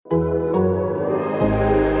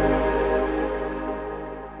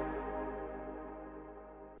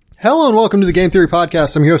Hello and welcome to the Game Theory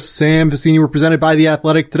Podcast. I'm your host, Sam Vecini. We're presented by The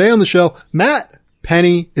Athletic. Today on the show, Matt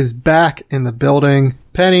Penny is back in the building.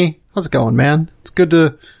 Penny, how's it going, man? It's good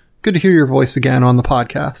to hear your voice again on the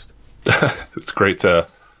podcast. It's great to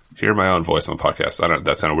hear my own voice on the podcast.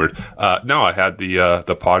 That sounded weird. No, I had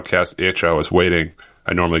the podcast itch. I was waiting.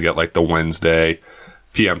 I normally get like the Wednesday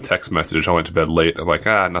PM text message. I went to bed late. I'm like,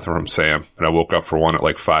 nothing from Sam. And I woke up for one at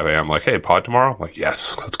like 5 a.m. Like, hey, pod tomorrow? I'm like,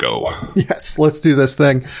 yes, let's go. Yes, let's do this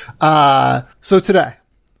thing. So today,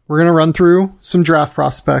 we're going to run through some draft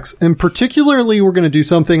prospects. And particularly, we're going to do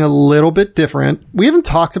something a little bit different. We haven't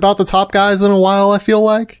talked about the top guys in a while, I feel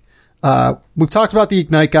like. We've talked about the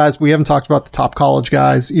Ignite guys. We haven't talked about the top college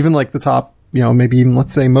guys, even like the top, maybe even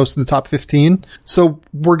let's say most of the top 15. So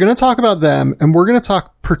we're going to talk about them, and we're going to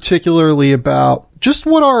talk particularly about just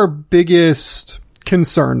what our biggest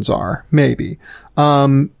concerns are, maybe.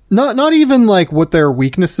 Not even like what their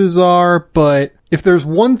weaknesses are, but if there's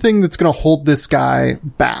one thing that's going to hold this guy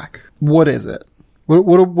back, what is it?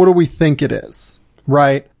 What do we think it is?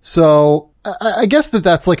 Right? So I guess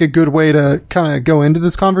that's like a good way to kind of go into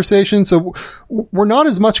this conversation. So we're not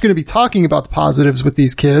as much going to be talking about the positives with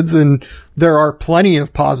these kids, and there are plenty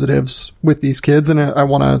of positives with these kids, and I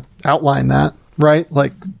want to outline that, right?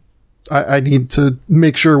 Like, I need to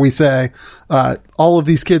make sure we say, all of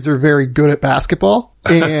these kids are very good at basketball,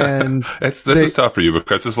 and this is tough for you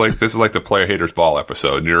because this is like the player haters ball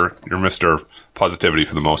episode. You're Mr. Positivity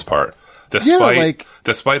for the most part.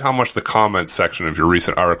 Despite how much the comments section of your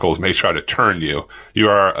recent articles may try to turn you, you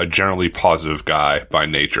are a generally positive guy by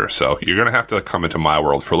nature. So you're going to have to come into my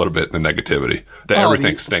world for a little bit in the negativity,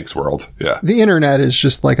 everything stinks world. Yeah. The internet is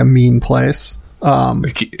just like a mean place.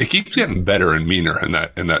 It keeps getting better and meaner in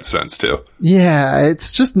that sense too. Yeah,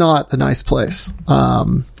 it's just not a nice place.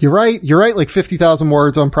 You're right. Like 50,000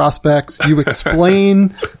 words on prospects. You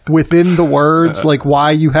explain within the words, like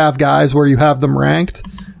why you have guys where you have them ranked.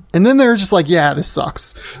 And then they're just like, yeah, this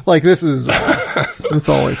sucks. Like this is, it's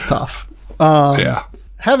always tough. Yeah.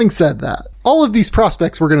 Having said that, all of these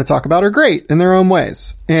prospects we're going to talk about are great in their own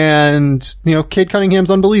ways. And, Cade Cunningham's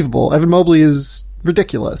unbelievable. Evan Mobley is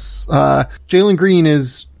ridiculous. Jalen Green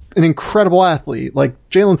is an incredible athlete. Like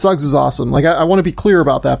Jalen Suggs is awesome. Like I want to be clear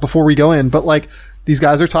about that before we go in, but like these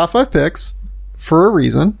guys are top 5 picks for a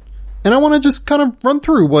reason. And I want to just kind of run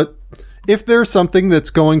through if there's something that's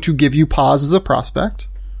going to give you pause as a prospect,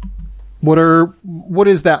 what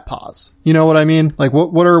is that pause? You know what I mean? Like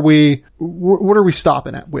what are we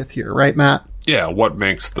stopping at with here, right, Matt? Yeah. What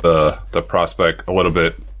makes the prospect a little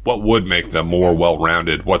bit, what would make them more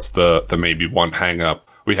well-rounded? What's the maybe one hang-up?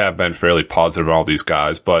 We have been fairly positive on all these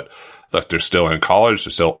guys, but if they're still in college,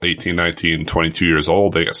 they're still 18, 19, 22 years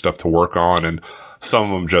old, they got stuff to work on, and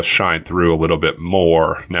some of them just shine through a little bit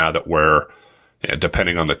more now that we're,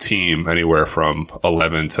 depending on the team, anywhere from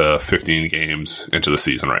 11 to 15 games into the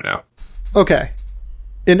season right now. Okay.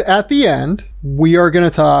 And at the end, we are going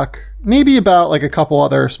to talk maybe about like a couple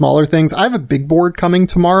other smaller things. I have a big board coming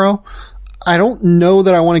tomorrow. I don't know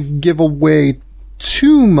that I want to give away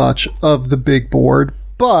too much of the big board,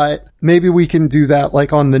 but maybe we can do that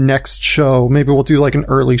like on the next show. Maybe we'll do like an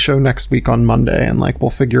early show next week on Monday, and like we'll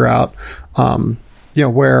figure out,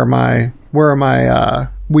 where are my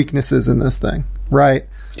weaknesses in this thing, right?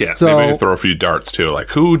 Yeah, so maybe throw a few darts too. Like,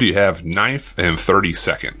 who do you have 9th and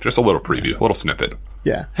 32nd? Just a little preview, a little snippet.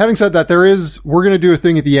 Yeah. Having said that, we're going to do a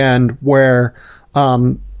thing at the end where,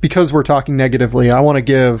 because we're talking negatively, I want to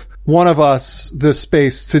give one of us the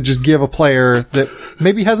space to just give a player that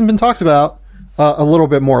maybe hasn't been talked about a little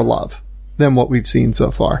bit more love than what we've seen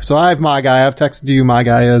so far. So I have my guy. I've texted you. My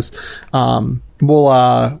guy is. I'll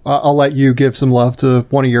let you give some love to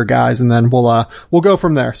one of your guys, and then we'll go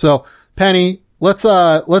from there. So Penny, let's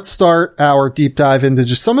start our deep dive into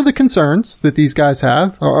just some of the concerns that these guys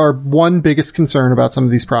have, our one biggest concern about some of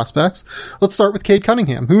these prospects. Let's start with Cade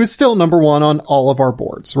Cunningham, who is still number 1 on all of our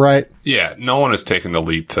boards, right? Yeah, no one has taken the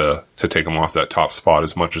leap to take him off that top spot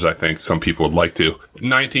as much as I think some people would like to.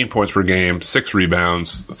 19 points per game, 6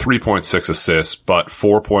 rebounds, 3.6 assists, but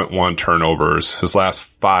 4.1 turnovers. His last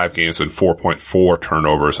 5 games have been 4.4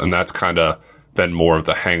 turnovers, and that's kind of been more of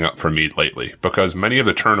the hang up for me lately, because many of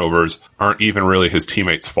the turnovers aren't even really his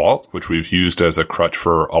teammates' fault, which we've used as a crutch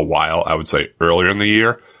for a while. I would say earlier in the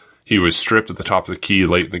year, he was stripped at the top of the key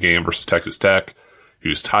late in the game versus Texas Tech. He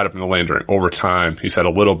was tied up in the lane during overtime. He's had a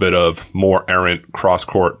little bit of more errant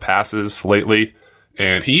cross-court passes lately,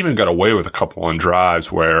 and he even got away with a couple on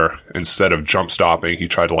drives where instead of jump stopping, he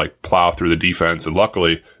tried to like plow through the defense, and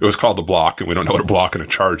luckily it was called a block, and we don't know what a block and a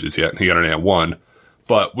charge is yet, and he got an and-1.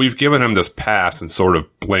 But we've given him this pass and sort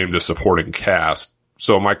of blamed the supporting cast.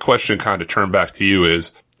 So my question kind of turned back to you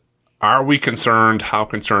is, are we concerned? How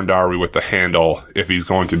concerned are we with the handle if he's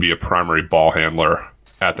going to be a primary ball handler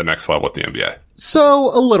at the next level at the NBA? So,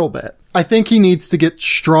 a little bit. I think he needs to get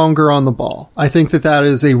stronger on the ball. I think that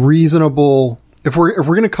is a reasonable... If we're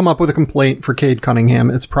going to come up with a complaint for Cade Cunningham,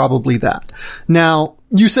 it's probably that. Now,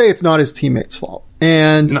 you say it's not his teammates' fault.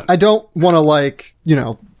 And no. I don't want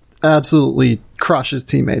to absolutely crush his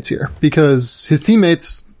teammates here, because his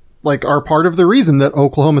teammates are part of the reason that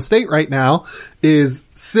Oklahoma State right now is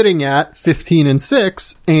sitting at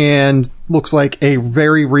 15-6 and looks like a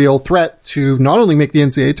very real threat to not only make the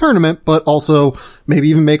NCAA tournament, but also maybe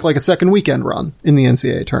even make a second weekend run in the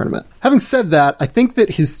NCAA tournament. Having said that, I think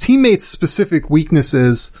that his teammates' specific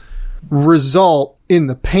weaknesses result in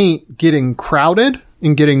the paint getting crowded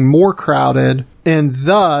and getting more crowded, and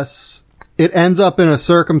thus it ends up in a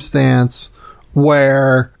circumstance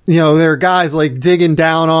where, there are guys digging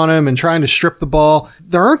down on him and trying to strip the ball.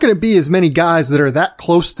 There aren't going to be as many guys that are that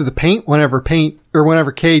close to the paint whenever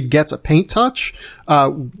Cade gets a paint touch,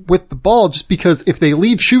 with the ball, just because if they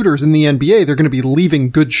leave shooters in the NBA, they're going to be leaving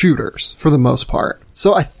good shooters for the most part.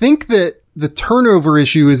 So I think that the turnover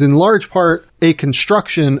issue is in large part a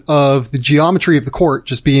construction of the geometry of the court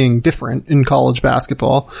just being different in college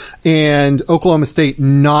basketball and Oklahoma State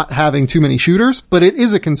not having too many shooters, but it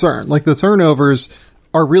is a concern. The turnovers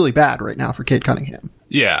are really bad right now for Cade Cunningham.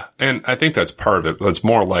 Yeah, and I think that's part of it, but it's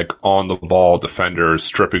more on the ball defenders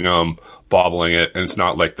stripping them, bobbling it, and it's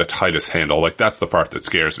not the tightest handle. That's the part that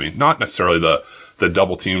scares me. Not necessarily the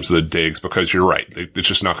double teams, the digs, because you're right. It's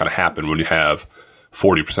just not going to happen when you have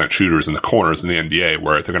 40% shooters in the corners in the NBA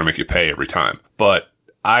where they're going to make you pay every time. But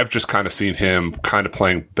I've just kind of seen him kind of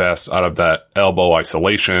playing best out of that elbow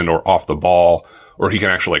isolation or off the ball, or he can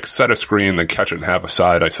actually set a screen, then catch it and have a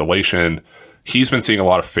side isolation. He's been seeing a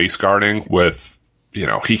lot of face guarding with,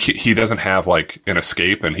 he doesn't have an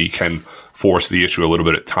escape, and he can force the issue a little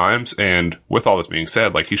bit at times. And with all this being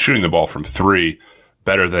said, he's shooting the ball from three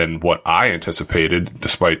better than what I anticipated,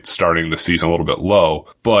 despite starting the season a little bit low.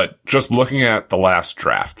 But just looking at the last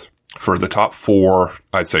draft, for the top four,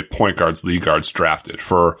 I'd say point guards, lead guards drafted,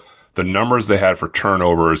 for the numbers they had for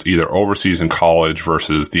turnovers, either overseas and college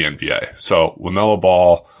versus the NBA. So LaMelo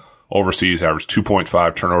Ball, overseas, averaged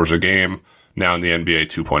 2.5 turnovers a game. Now in the NBA,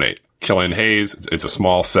 2.8. Killian Hayes, it's a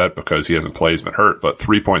small set because he hasn't played, he's been hurt, but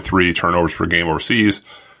 3.3 turnovers per game overseas,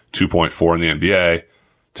 2.4 in the NBA.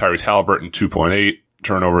 Tyrese Halliburton, 2.8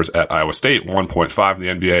 turnovers at Iowa State, 1.5 in the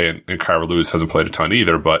NBA, and Kyra Lewis hasn't played a ton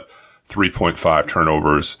either, but 3.5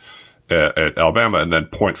 turnovers at Alabama, and then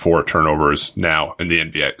 0.4 turnovers now in the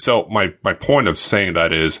NBA. So my point of saying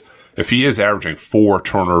that is, if he is averaging 4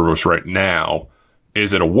 turnovers right now,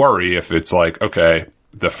 is it a worry if it's okay,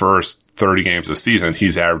 the first 30 games of the season,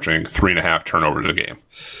 he's averaging 3.5 turnovers a game?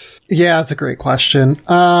 Yeah, that's a great question.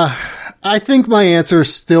 I think my answer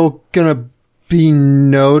is still gonna be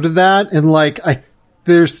no to that. And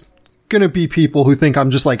there's gonna be people who think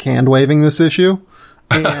I'm just hand waving this issue.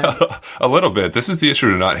 And a little bit. This is the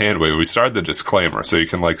issue to not hand wave. We started the disclaimer so you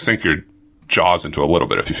can sink your jaws into a little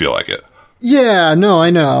bit if you feel like it. Yeah, no, I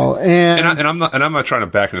know. And I'm not trying to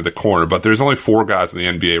back into the corner, but there's only 4 guys in the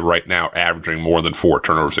NBA right now averaging more than 4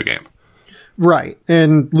 turnovers a game. Right.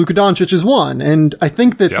 And Luka Doncic is one. And I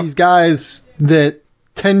think that these guys that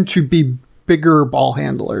tend to be bigger ball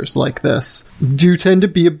handlers like this do tend to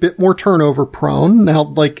be a bit more turnover prone.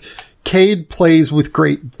 Now, Cade plays with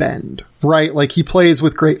great bend, right? He plays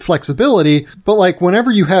with great flexibility, but whenever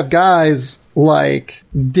you have guys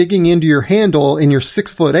digging into your handle and you're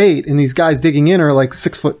 6'8" and these guys digging in are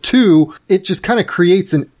 6'2", it just kind of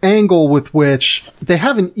creates an angle with which they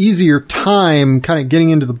have an easier time kind of getting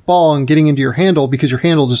into the ball and getting into your handle, because your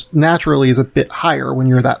handle just naturally is a bit higher when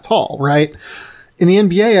you're that tall, right? In the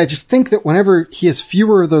NBA, I just think that whenever he has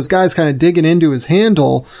fewer of those guys kind of digging into his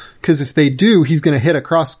handle, because if they do, he's going to hit a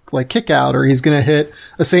cross kick out, or he's going to hit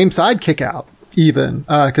a same side kick out even,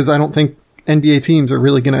 because I don't think NBA teams are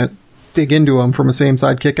really going to dig into him from a same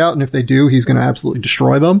side kick out. And if they do, he's going to absolutely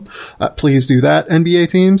destroy them. Please do that,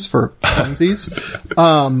 NBA teams, for funsies.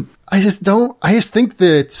 I just think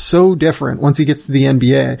that it's so different once he gets to the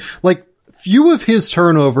NBA. Few of his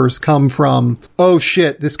turnovers come from, oh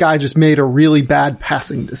shit, this guy just made a really bad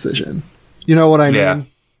passing decision. You know what I mean?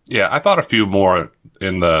 Yeah, I thought a few more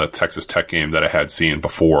in the Texas Tech game that I had seen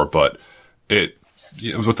before, but it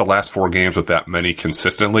was with the last 4 games with that many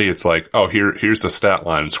consistently. It's here's the stat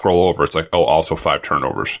line, and scroll over. It's also 5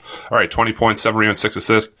 turnovers. All right, 20 points, 7 rebounds, 6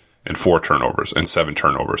 assists. and 4 turnovers and 7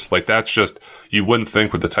 turnovers. Like, that's just, you wouldn't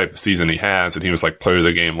think with the type of season he has, and he was like player of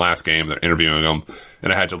the game last game, they're interviewing him,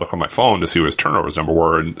 and I had to look on my phone to see what his turnovers number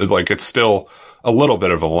were, and like, it's still a little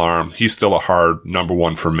bit of alarm. He's still a hard number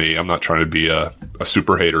 1 for me. I'm not trying to be a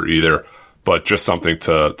super hater either, but just something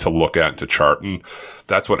to look at and to chart, and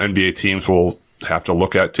that's what NBA teams will have to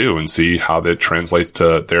look at too and see how that translates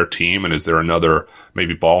to their team. And is there another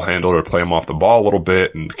maybe ball handler to play him off the ball a little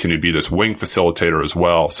bit? And can he be this wing facilitator as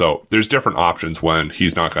well? So there's different options when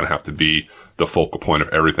he's not going to have to be the focal point of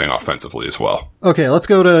everything offensively as well. Okay, let's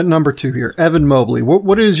go to number 2 here. Evan Mobley.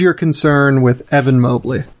 What is your concern with Evan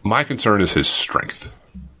Mobley? My concern is his strength.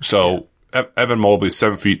 So Evan Mobley,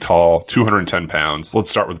 7 feet tall, 210 pounds. Let's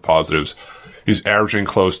start with the positives. He's averaging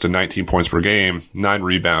close to 19 points per game, 9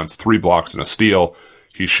 rebounds, 3 blocks, and a steal.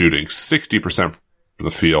 He's shooting 60% from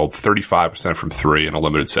the field, 35% from 3 in a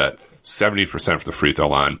limited set, 70% from the free throw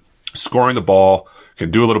line. Scoring the ball,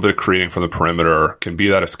 can do a little bit of creating from the perimeter, can be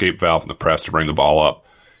that escape valve in the press to bring the ball up.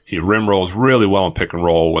 He rim rolls really well in pick and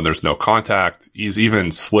roll when there's no contact. He's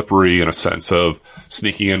even slippery in a sense of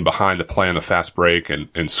sneaking in behind the play on the fast break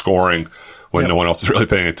and scoring when no one else is really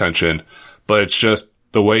paying attention. But it's just,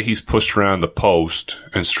 the way he's pushed around the post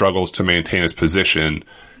and struggles to maintain his position,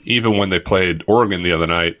 even when they played Oregon the other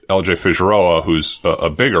night, LJ Figueroa, who's a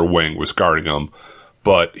bigger wing, was guarding him,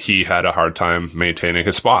 but he had a hard time maintaining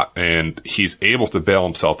his spot. And he's able to bail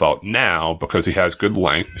himself out now because he has good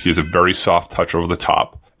length. He has a very soft touch over the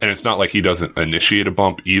top. And it's not like he doesn't initiate a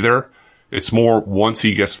bump either. It's more once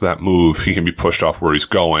he gets to that move, he can be pushed off where he's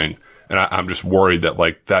going. And I'm just worried that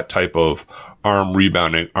like that type of arm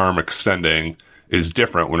rebounding, arm extending is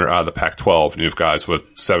different when you're out of the Pac-12 and you have guys with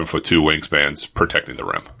 7'2" wingspans protecting the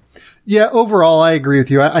rim. Yeah, overall, I agree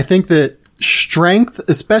with you. I think that strength,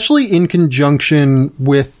 especially in conjunction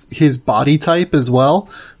with his body type as well,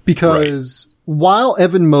 because while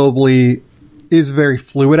Evan Mobley is a very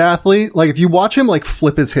fluid athlete, like if you watch him like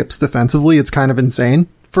flip his hips defensively, it's kind of insane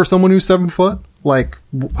for someone who's 7 foot. Like,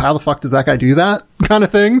 how the fuck does that guy do that kind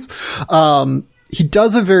of things? He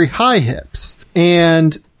does have very high hips,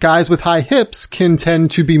 and guys with high hips can tend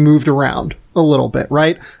to be moved around a little bit,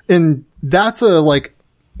 right? And that's a like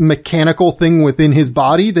mechanical thing within his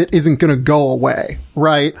body that isn't going to go away,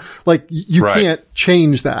 right? Like you can't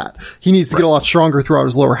change that. He needs to get a lot stronger throughout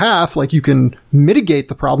his lower half. Like you can mitigate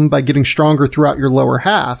the problem by getting stronger throughout your lower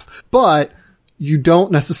half, but you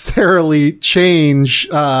don't necessarily change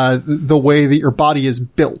the way that your body is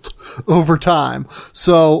built over time.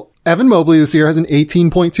 So Evan Mobley this year has an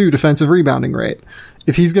 18.2 defensive rebounding rate.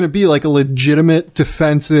 If he's going to be like a legitimate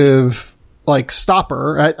defensive, like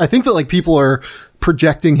stopper, I think that like people are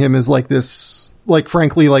projecting him as like this, like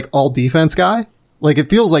frankly, like all defense guy. Like it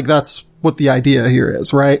feels like that's what the idea here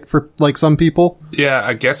is, right? For like some people. Yeah,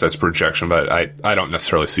 I guess that's projection, but I don't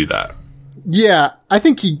necessarily see that. Yeah, I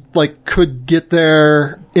think he like could get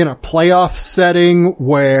there in a playoff setting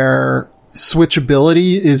where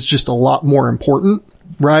switchability is just a lot more important.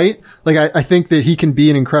 Right? Like, I think that he can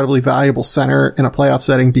be an incredibly valuable center in a playoff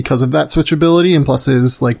setting because of that switchability and plus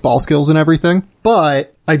his, like, ball skills and everything.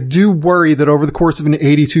 But I do worry that over the course of an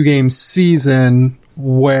 82-game season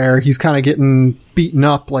where he's kind of getting beaten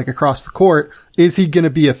up, like, across the court, is he going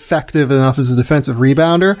to be effective enough as a defensive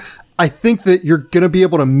rebounder? I think that you're going to be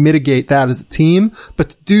able to mitigate that as a team,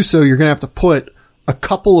 but to do so, you're going to have to put a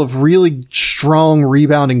couple of really strong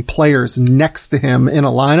rebounding players next to him in a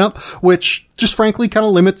lineup, which just frankly kind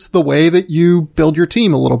of limits the way that you build your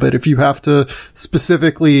team a little bit. If you have to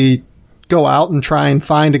specifically go out and try and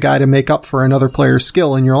find a guy to make up for another player's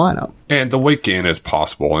skill in your lineup. And the weight gain is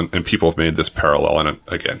possible, and people have made this parallel. And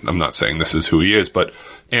again, I'm not saying this is who he is, but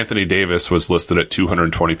Anthony Davis was listed at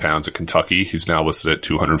 220 pounds at Kentucky. He's now listed at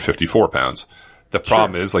 254 pounds. The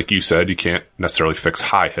problem is, like you said, you can't necessarily fix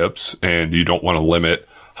high hips, and you don't want to limit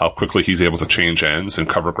how quickly he's able to change ends and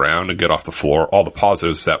cover ground and get off the floor, all the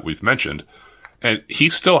positives that we've mentioned. And he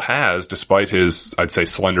still has, despite his, I'd say,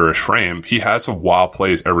 slenderish frame, he has some wild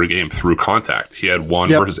plays every game through contact. He had one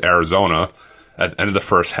versus Arizona at the end of the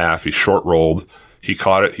first half. He short rolled. He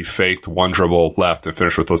caught it. He faked one dribble left and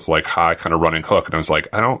finished with this like high kind of running hook. And I was like,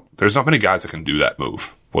 there's not many guys that can do that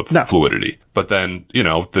move with fluidity. But then, then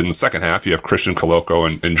in the second half, you have Christian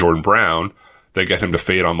Coloco and Jordan Brown. They get him to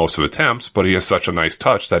fade on most of attempts, but he has such a nice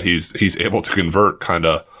touch that he's able to convert kind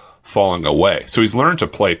of falling away. So he's learned to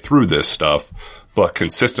play through this stuff, but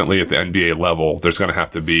consistently at the NBA level, there's going to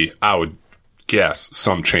have to be, I would guess,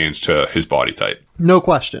 some change to his body type. No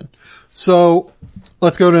question. So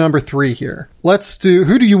let's go to number 3 here.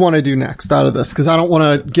 Who do you want to do next out of this? Because I don't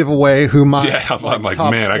want to give away who my. Yeah, I'm like,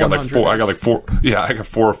 man, I got like 4. I got like 4. Yeah, I got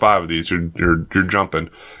 4 or 5 of these. You're jumping.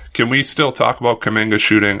 Can we still talk about Kuminga's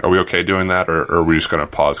shooting? Are we okay doing that, or are we just going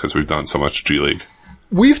to pause because we've done so much G League?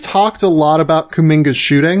 We've talked a lot about Kuminga's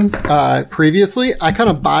shooting previously. I kind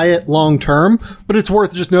of buy it long term, but it's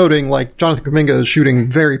worth just noting, like, Jonathan Kuminga is shooting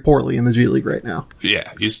very poorly in the G League right now.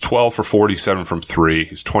 Yeah, he's 12 for 47 from 3.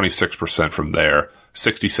 He's 26% from there,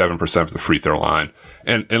 67% from the free throw line.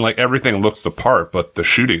 And like, everything looks the part, but the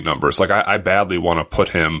shooting numbers, like, I badly want to put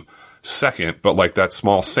him second, but like, that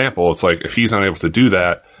small sample, it's like, if he's unable to do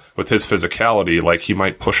that with his physicality, like, he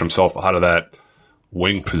might push himself out of that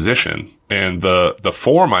wing position. And the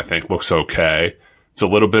form, I think, looks okay. It's a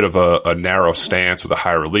little bit of a narrow stance with a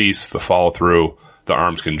high release. The follow through, the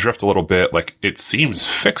arms can drift a little bit. Like, it seems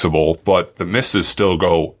fixable, but the misses still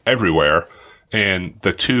go everywhere. And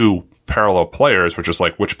the two parallel players, which is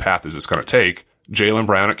like, which path is this going to take? Jaylen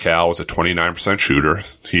Brown at Cal was a 29% shooter.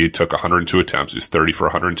 He took 102 attempts. He's 30 for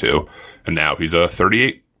 102. And now he's a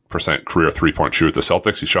 38% career 3-point shooter at the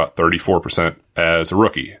Celtics. He shot 34% as a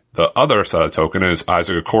rookie. The other side of the token is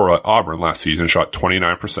Isaac Okoro at Auburn last season shot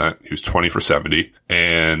 29%. He was 20 for 70.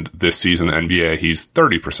 And this season in the NBA, he's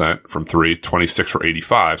 30% from 3, 26 for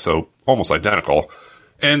 85. So almost identical.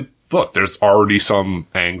 And look, there's already some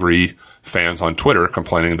angry fans on Twitter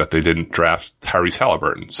complaining that they didn't draft Tyrese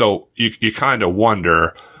Halliburton. So you kind of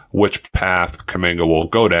wonder which path Kuminga will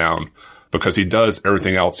go down, because he does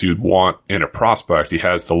everything else you'd want in a prospect. He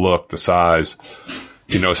has the look, the size.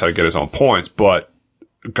 He knows how to get his own points, but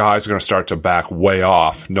guys are going to start to back way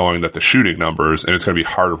off knowing that the shooting numbers, and it's going to be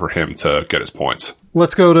harder for him to get his points.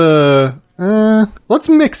 Let's go to, let's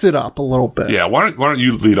mix it up a little bit. Yeah. Why don't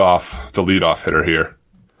you lead off the leadoff hitter here?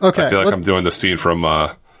 Okay. I feel like I'm doing the scene from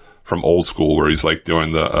Old School where he's like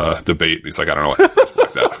doing the debate. And he's like, I don't know what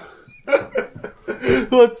like that.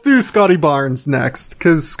 Let's do Scotty Barnes next,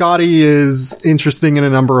 because Scotty is interesting in a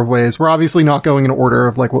number of ways. We're obviously not going in order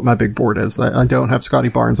of like what my big board is. I don't have Scotty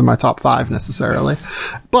Barnes in my top 5 necessarily.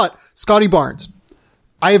 But Scotty Barnes,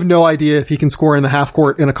 I have no idea if he can score in the half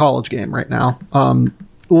court in a college game right now,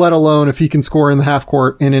 let alone if he can score in the half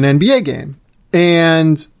court in an NBA game.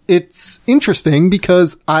 And it's interesting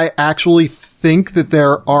because I actually think that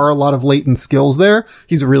there are a lot of latent skills there.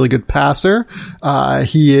 He's a really good passer.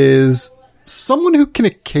 He is someone who can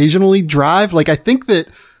occasionally drive. Like, I think that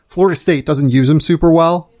Florida State doesn't use him super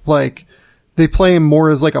well. Like, they play him more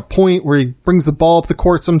as like a point where he brings the ball up the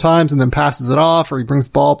court sometimes and then passes it off, or he brings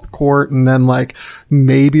the ball up the court and then like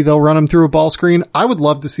maybe they'll run him through a ball screen. I would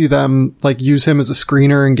love to see them like use him as a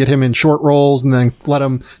screener and get him in short rolls and then let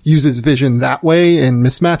him use his vision that way in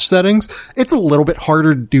mismatch settings. It's a little bit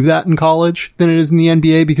harder to do that in college than it is in the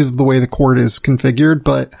NBA because of the way the court is configured,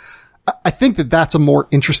 but I think that that's a more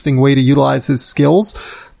interesting way to utilize his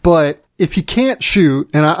skills. But if he can't shoot,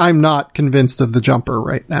 and I'm not convinced of the jumper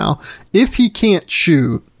right now, if he can't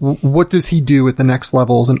shoot, what does he do at the next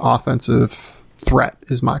level as an offensive threat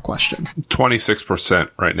is my question. 26%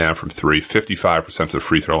 right now from 3, 55% to the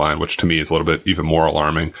free throw line, which to me is a little bit even more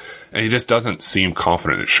alarming. And he just doesn't seem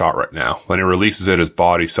confident in his shot right now. When he releases it, his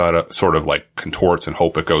body sort of like contorts and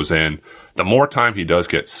hope it goes in. The more time he does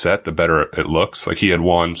get set, the better it looks. Like, he had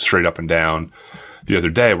one straight up and down the other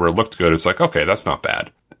day where it looked good. It's like, okay, that's not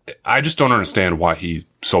bad. I just don't understand why he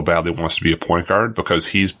so badly wants to be a point guard, because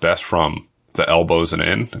he's best from the elbows and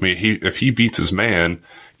in. I mean, if he beats his man,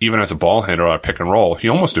 even as a ball handler on a pick and roll, he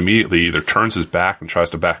almost immediately either turns his back and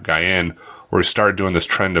tries to back a guy in, or he started doing this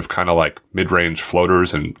trend of kind of like mid-range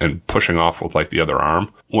floaters and pushing off with like the other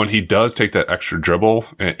arm. When he does take that extra dribble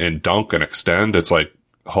and dunk and extend, it's like,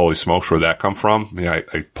 holy smokes, where'd that come from? I mean,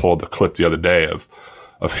 I pulled the clip the other day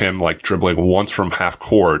of him like dribbling once from half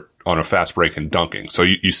court on a fast break and dunking. So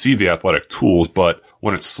you see the athletic tools, but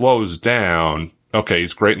when it slows down, okay,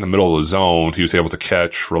 he's great in the middle of the zone. He was able to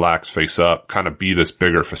catch, relax, face up, kind of be this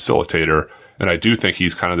bigger facilitator. And I do think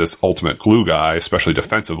he's kind of this ultimate glue guy, especially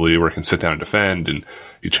defensively, where he can sit down and defend, and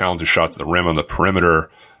he challenges shots at the rim on the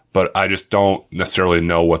perimeter. But I just don't necessarily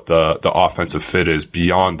know what the offensive fit is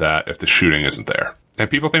beyond that if the shooting isn't there. And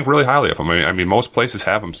people think really highly of him. I mean, most places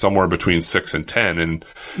have him somewhere between 6 and 10. And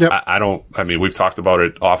yep. I mean, we've talked about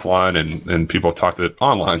it offline and people have talked it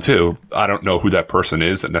online too. I don't know who that person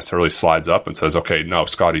is that necessarily slides up and says, okay, no,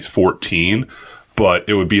 Scotty's 14, but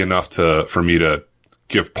it would be enough for me to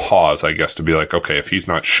give pause, I guess, to be like, okay, if he's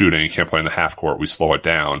not shooting, he can't play in the half court, we slow it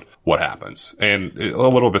down, what happens? And a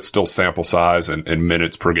little bit still sample size and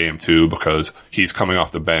minutes per game too, because he's coming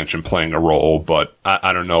off the bench and playing a role, but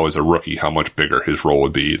I don't know as a rookie how much bigger his role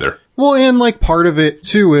would be either. Well, and like part of it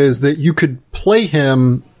too is that you could play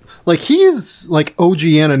him Like, he is like OG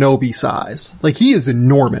Anunoby size. Like, he is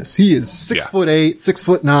enormous. He is 6'8",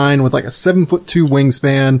 6'9", with like a 7'2"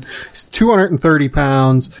 wingspan. He's 230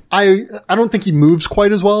 pounds. I don't think he moves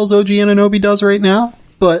quite as well as OG Anunoby does right now,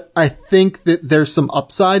 but I think that there's some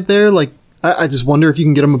upside there. Like, I just wonder if you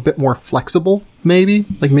can get him a bit more flexible, maybe.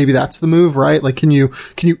 Like, maybe that's the move, right? Like, can you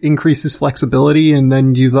increase his flexibility and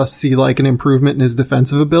then you thus see like an improvement in his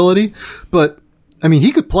defensive ability? But I mean,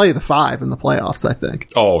 he could play the 5 in the playoffs, I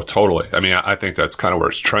think. Oh, totally. I mean, I think that's kind of where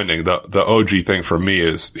it's trending. The OG thing for me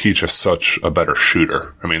is he's just such a better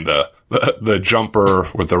shooter. I mean, the jumper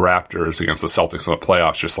with the Raptors against the Celtics in the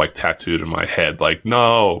playoffs just like tattooed in my head. Like,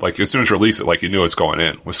 no, like as soon as you release it, like you knew it's going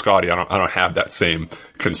in. With Scotty, I don't have that same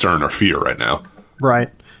concern or fear right now.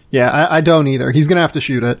 Right. Yeah, I don't either. He's going to have to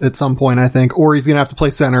shoot it at some point, I think, or he's going to have to play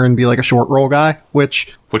center and be like a short roll guy,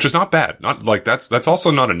 which is not bad. Not like that's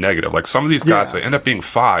also not a negative. Like some of these guys, they end up being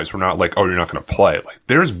 5s. We're not like, oh, you're not going to play. Like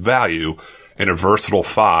there's value in a versatile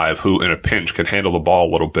 5 who in a pinch can handle the ball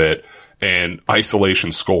a little bit and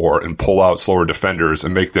isolation score and pull out slower defenders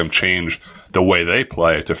and make them change the way they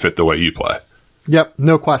play to fit the way you play. Yep,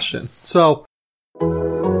 no question. So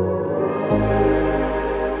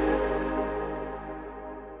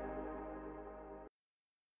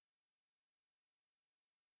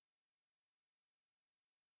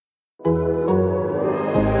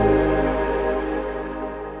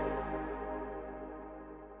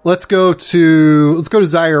Let's go to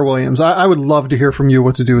Zaire Williams. I would love to hear from you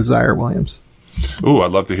what to do with Zaire Williams. Ooh,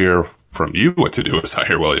 I'd love to hear from you what to do with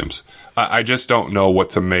Zaire Williams. I just don't know what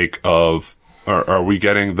to make of. Are we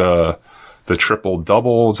getting the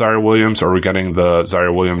triple-double Zaire Williams? Or are we getting the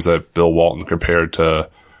Zaire Williams that Bill Walton compared to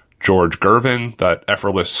George Gervin, that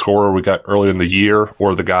effortless scorer we got early in the year?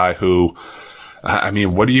 Or the guy who, I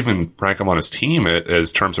mean, what do you even rank him on his team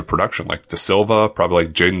as terms of production? Like De Silva, probably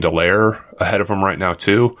like Jaden Dallaire ahead of him right now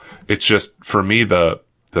too. It's just, for me, the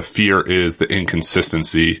fear is the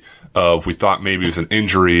inconsistency of, we thought maybe it was an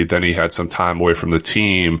injury, then he had some time away from the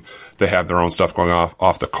team. They have their own stuff going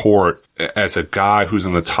off the court. As a guy who's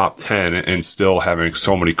in the top 10 and still having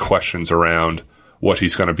so many questions around what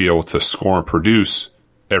he's going to be able to score and produce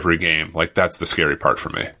every game, like that's the scary part for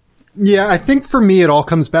me. Yeah, I think for me, it all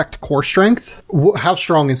comes back to core strength. How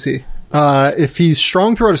strong is he? If he's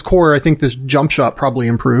strong throughout his core, I think this jump shot probably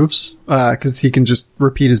improves, because he can just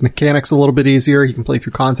repeat his mechanics a little bit easier. He can play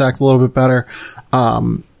through contact a little bit better.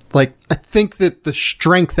 I think that the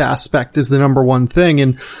strength aspect is the number one thing.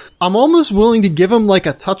 And I'm almost willing to give him like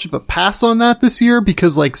a touch of a pass on that this year,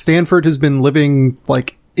 because like Stanford has been living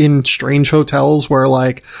like in strange hotels where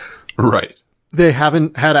like, right. They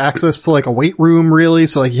haven't had access to like a weight room really,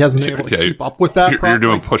 so like he hasn't been able to keep up with that. You're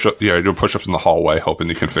doing push-ups. Yeah, you're doing push-ups in the hallway, hoping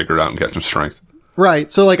you can figure it out and get some strength. Right.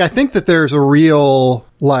 So like I think that there's a real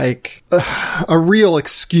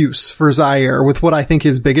excuse for Zaire with what I think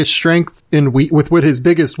his biggest strength with what his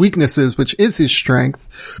biggest weakness is, which is his strength.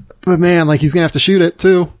 But man, like he's gonna have to shoot it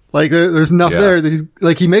too. Like there's enough there that he's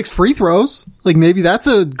like, he makes free throws. Like maybe that's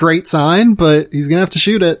a great sign, but he's gonna have to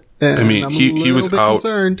shoot it. And I mean, he was out.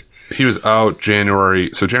 Concerned. He was out January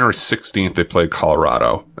 16th, they played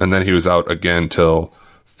Colorado, and then he was out again till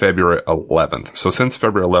February 11th. So since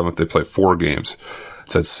February 11th, they played 4 games.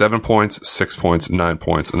 It's had 7 points, 6 points, 9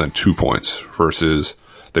 points, and then 2 points versus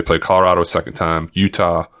they played Colorado a second time,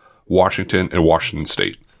 Utah, Washington, and Washington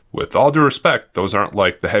State. With all due respect, those aren't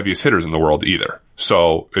like the heaviest hitters in the world either.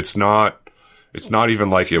 So it's not even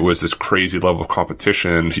like it was this crazy level of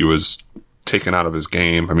competition. He was taken out of his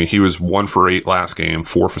game. I mean, he was 1 for 8 last game,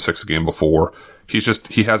 4 for 6 the game before.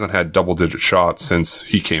 He hasn't had double-digit shots since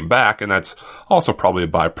he came back, and that's also probably a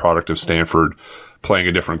byproduct of Stanford playing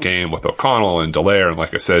a different game with O'Connell and Dallaire, and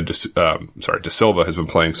like I said, De Silva has been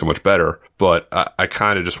playing so much better. But I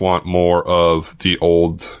kind of just want more of the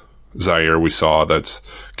old Zaire we saw that's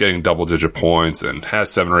getting double-digit points and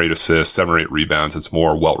has 7 or 8 assists, 7 or 8 rebounds. It's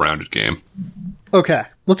more well-rounded game. Okay,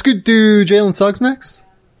 let's go do Jalen Suggs next.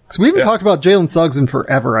 Because we haven't talked about Jalen Suggs in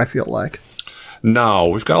forever, I feel like. No,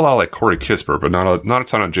 we've got a lot of like Corey Kispert, but not a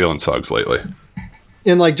ton of Jalen Suggs lately.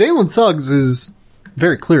 And like Jalen Suggs is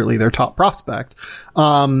very clearly their top prospect.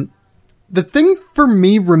 The thing for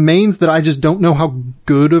me remains that I just don't know how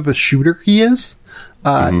good of a shooter he is.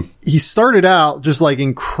 He started out just like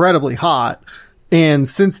incredibly hot, and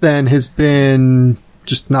since then has been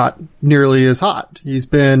just not nearly as hot. He's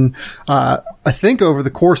been, I think over the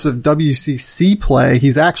course of WCC play,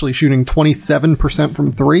 he's actually shooting 27%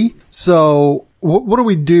 from 3. So what do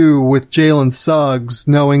we do with Jalen Suggs,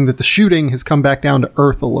 knowing that the shooting has come back down to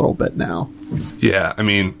earth a little bit now? Yeah, I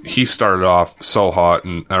mean, he started off so hot,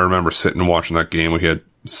 and I remember sitting and watching that game where he had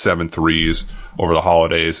 7 threes over the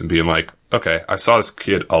holidays and being like, okay, I saw this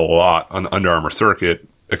kid a lot on the Under Armour circuit,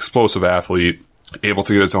 explosive athlete, able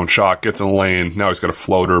to get his own shot, gets in the lane. Now he's got a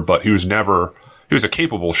floater, but he was a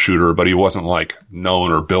capable shooter, but he wasn't like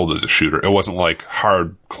known or billed as a shooter. It wasn't like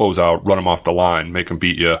hard closeout, run him off the line, make him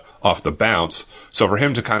beat you off the bounce. So for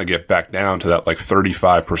him to kind of get back down to that like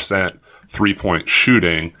 35% 3-point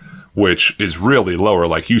shooting, which is really lower,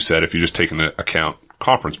 like you said, if you just take into account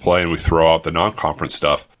conference play and we throw out the non-conference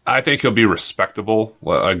stuff, I think he'll be respectable.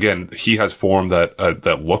 Again, he has form that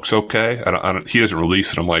looks okay. He doesn't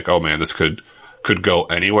release it. I'm like, oh man, this could go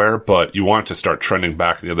anywhere, but you want to start trending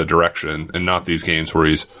back in the other direction and not these games where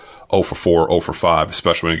he's 0 for 4, 0 for 5,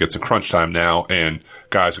 especially when he gets in crunch time now and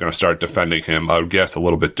guys are going to start defending him, I would guess, a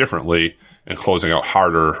little bit differently and closing out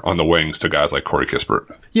harder on the wings to guys like Corey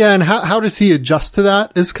Kispert. Yeah, and how does he adjust to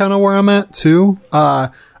that is kind of where I'm at, too.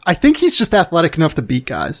 I think he's just athletic enough to beat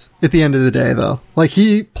guys at the end of the day, though. Like,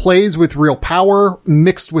 he plays with real power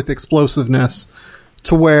mixed with explosiveness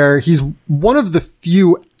to where he's one of the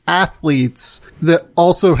few athletes that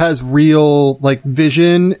also has real, like,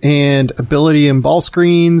 vision and ability in ball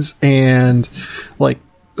screens and, like,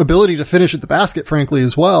 ability to finish at the basket, frankly,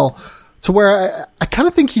 as well. To where I kind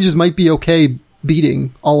of think he just might be okay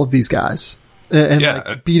beating all of these guys and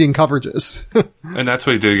like beating coverages. And that's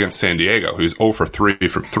what he did against San Diego. He was 0 for 3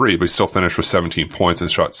 from 3, but he still finished with 17 points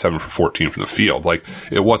and shot 7 for 14 from the field. Like,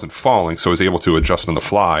 it wasn't falling, so he was able to adjust on the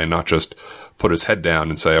fly and not just put his head down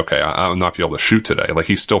and say, okay, I'll not be able to shoot today. Like,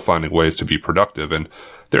 he's still finding ways to be productive. And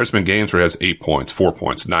there's been games where he has 8 points, 4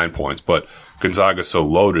 points, 9 points, but Gonzaga's so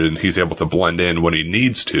loaded and he's able to blend in when he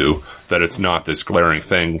needs to that it's not this glaring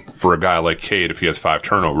thing for a guy like Cade. If he has 5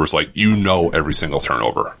 turnovers, like, you know, every single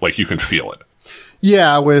turnover, like, you can feel it.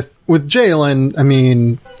 Yeah, with Jalen, I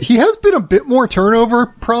mean, he has been a bit more turnover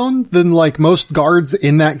prone than like most guards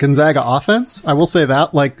in that Gonzaga offense. I will say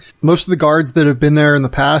that, like, most of the guards that have been there in the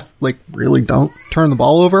past, like, really don't turn the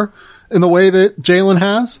ball over in the way that Jalen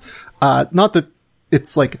has. Not that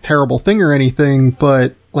it's like a terrible thing or anything,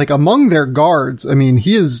 but like among their guards, I mean,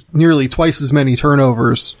 he has nearly twice as many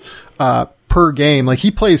turnovers, per game. Like,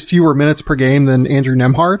 he plays fewer minutes per game than Andrew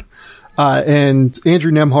Nembhard. And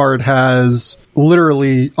Andrew Nembhard has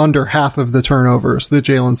literally under half of the turnovers that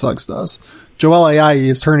Jalen Suggs does. Joel Ayayi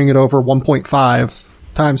is turning it over 1.5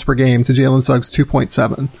 times per game to Jalen Suggs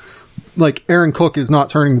 2.7. Like, Aaron Cook is not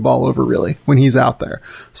turning the ball over really when he's out there.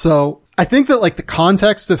 So I think that, like, the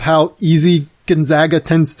context of how easy Gonzaga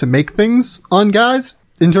tends to make things on guys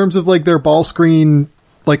in terms of like their ball screen,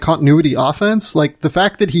 like, continuity offense, like, the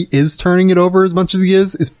fact that he is turning it over as much as he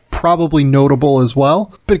is probably notable as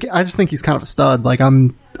well. But I just think he's kind of a stud. Like,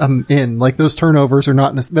 I'm in. Like, those turnovers are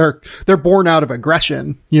not they're born out of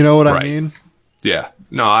aggression. You know what I mean? Yeah.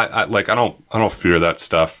 No, I don't fear that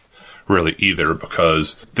stuff really either,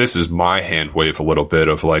 because this is my hand wave a little bit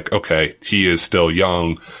of like, okay, he is still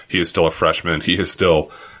young. He is still a freshman. He is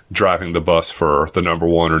still driving the bus for the number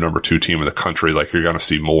 1 or number 2 team in the country. Like, you're going to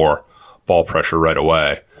see more ball pressure right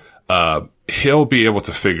away. He'll be able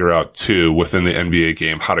to figure out too within the NBA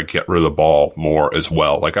game how to get rid of the ball more as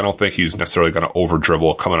well. Like, I don't think he's necessarily going to over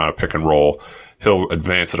dribble coming out of pick and roll. He'll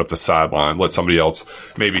advance it up the sideline, let somebody else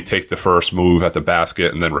maybe take the first move at the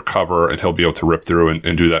basket and then recover, and he'll be able to rip through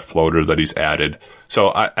and do that floater that he's added. So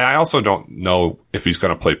I also don't know if he's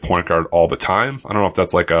going to play point guard all the time. I don't know if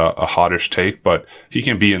that's like a hottish take, but he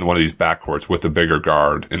can be in one of these backcourts with a bigger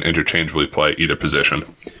guard and interchangeably play either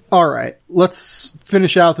position. All right, let's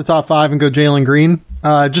finish out the top 5 and go Jalen Green.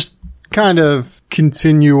 Just kind of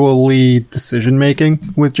continually decision making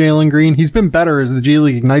with Jalen Green. He's been better as the G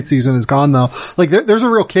League Ignite season has gone, though. Like, there's a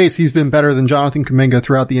real case he's been better than Jonathan Kuminga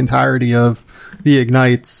throughout the entirety of the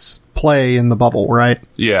Ignite's play in the bubble, right?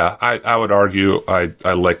 Yeah, I would argue I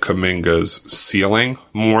like Kuminga's ceiling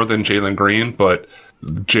more than Jalen Green, but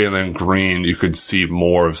Jalen Green, you could see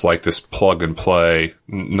more of like this plug and play,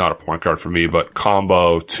 not a point guard for me, but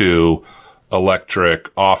combo to electric,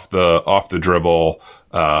 off the dribble,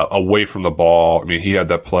 away from the ball. I mean, he had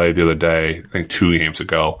that play the other day, I think 2 games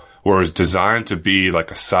ago, where it was designed to be like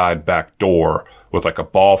a side back door with like a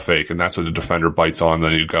ball fake, and that's what the defender bites on,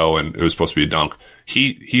 then you go, and it was supposed to be a dunk.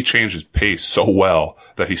 He changed his pace so well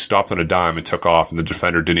that he stopped on a dime and took off, and the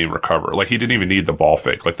defender didn't even recover. Like, he didn't even need the ball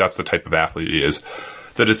fake. Like, that's the type of athlete he is.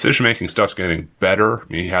 The decision-making stuff's getting better. I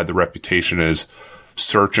mean, he had the reputation as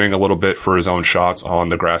searching a little bit for his own shots on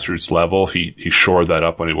the grassroots level. He shored that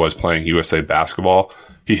up when he was playing USA basketball.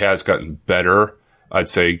 He has gotten better, I'd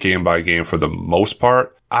say, game by game for the most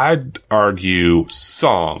part. I'd argue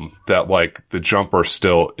some that, like, the jumper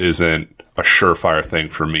still isn't a surefire thing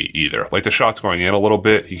for me either. Like, the shot's going in a little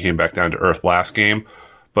bit. He came back down to earth last game,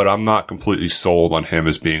 but I'm not completely sold on him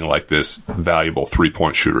as being like this valuable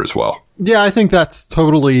 3-point shooter as well. Yeah, I think that's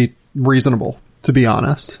totally reasonable, to be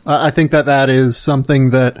honest. I think that is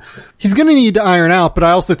something that he's going to need to iron out, but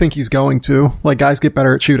I also think he's going to. Like, guys get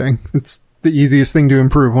better at shooting. It's the easiest thing to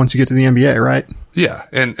improve once you get to the NBA, right? Yeah,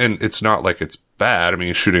 and it's not like it's bad. I mean,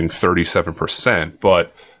 he's shooting 37%,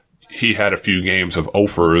 but he had a few games of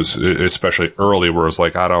offers, especially early, where it's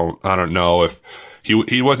like, I don't know if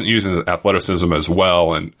he wasn't using his athleticism as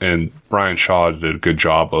well, and Brian Shaw did a good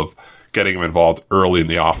job of getting him involved early in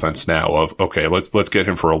the offense now of, okay, let's get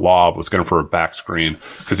him for a lob, let's get him for a back screen,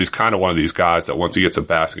 because he's kind of one of these guys that once he gets a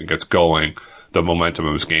basket and gets going, the momentum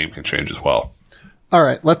of his game can change as well. All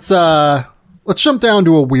right, let's jump down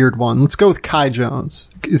to a weird one. Let's go with Kai Jones.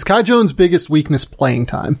 Is Kai Jones' biggest weakness playing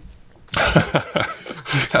time?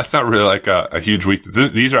 That's not really like a huge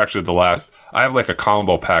weakness. These are actually the last. I have like a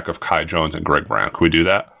combo pack of Kai Jones and Greg Brown. Can we do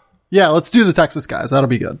that? Yeah, let's do the Texas guys. That'll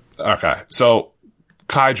be good. Okay, so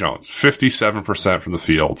Kai Jones, 57% from the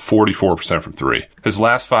field, 44% from three. His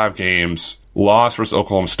last 5 games, loss versus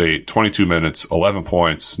Oklahoma State, 22 minutes, 11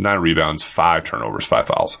 points, 9 rebounds, 5 turnovers, 5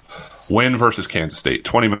 fouls. Win versus Kansas State,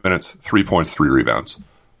 20 minutes, 3 points, 3 rebounds.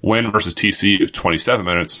 Win versus TCU, 27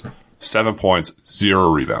 minutes, 7 points, 0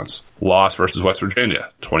 rebounds. Loss versus West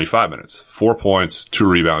Virginia, 25 minutes, 4 points, 2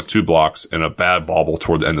 rebounds, 2 blocks, and a bad bobble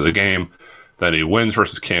toward the end of the game. Then he wins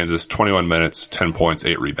versus Kansas, 21 minutes, 10 points,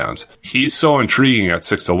 8 rebounds. He's so intriguing at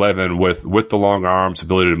 6'11" with the long arms,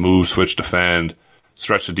 ability to move, switch, defend,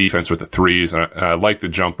 stretch the defense with the threes. And I like the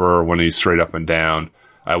jumper when he's straight up and down.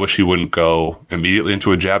 I wish he wouldn't go immediately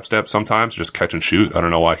into a jab step sometimes, just catch and shoot. I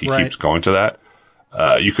don't know why he keeps going to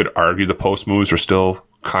that. You could argue the post moves are still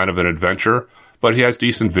kind of an adventure, but he has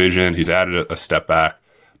decent vision. He's added a step back.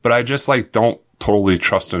 But I just don't totally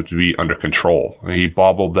trust him to be under control. I mean, he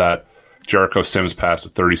bobbled that Jericho Sims pass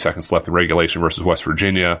with 30 seconds left in regulation versus West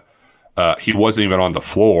Virginia. He wasn't even on the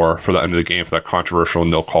floor for the end of the game for that controversial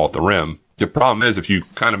no call at the rim. The problem is, if you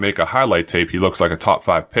kind of make a highlight tape, he looks like a top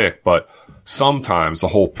 5 pick, but sometimes the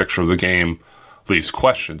whole picture of the game leaves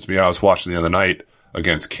questions. I was watching the other night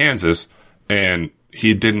against Kansas, and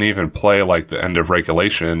he didn't even play like the end of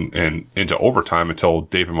regulation and into overtime until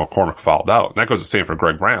David McCormick fouled out. And that goes the same for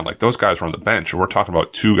Greg Brown. Like, those guys were on the bench, and we're talking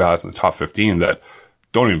about 2 guys in the top 15 that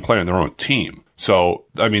don't even play on their own team. So,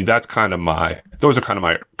 I mean, those are kind of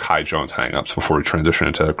my Kai Jones hangups before we transition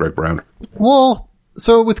into Greg Brown. Well,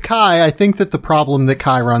 so with Kai, I think that the problem that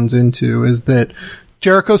Kai runs into is that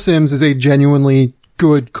Jericho Sims is a genuinely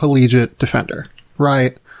good collegiate defender,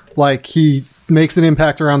 right? Like, he makes an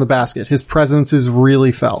impact around the basket. His presence is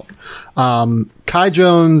really felt. Kai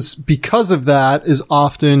Jones, because of that, is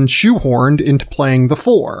often shoehorned into playing the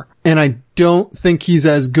 4. And I don't think he's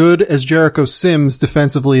as good as Jericho Sims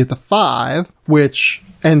defensively at the 5, which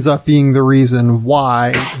ends up being the reason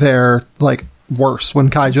why they're worse when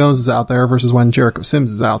Kai Jones is out there versus when Jericho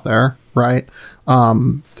Sims is out there, right?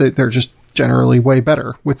 They're just generally way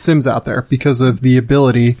better with Sims out there because of the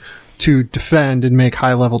ability to defend and make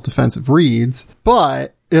high-level defensive reads.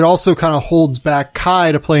 But it also kind of holds back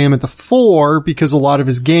Kai to play him at the 4 because a lot of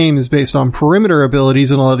his game is based on perimeter abilities,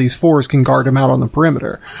 and a lot of these 4s can guard him out on the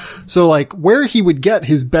perimeter. So, where he would get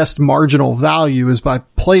his best marginal value is by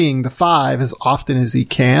playing the 5 as often as he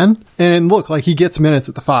can. And look, he gets minutes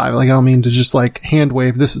at the 5. I don't mean to just, hand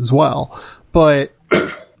wave this as well. But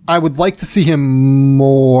I would like to see him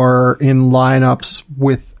more in lineups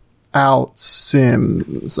without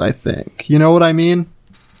Sims, I think. You know what I mean?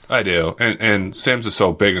 I do. And Sims is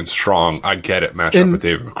so big and strong. I get it matched up with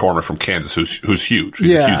David McCormick from Kansas, who's huge.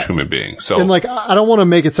 He's a huge human being. So, and I don't want to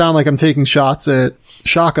make it sound like I'm taking shots at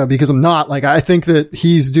Shaka, because I'm not. I think that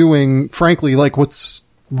he's doing, frankly, what's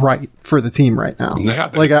right for the team right now. Yeah,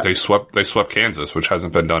 they swept Kansas, which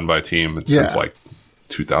hasn't been done by a team since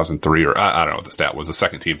 2003, or I don't know what the stat was, the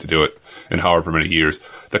second team to do it in however many years.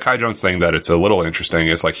 The Kai Jones thing that it's a little interesting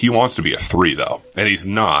is he wants to be a 3 though, and he's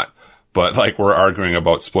not. But we're arguing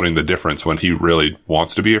about splitting the difference when he really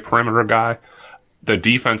wants to be a perimeter guy. The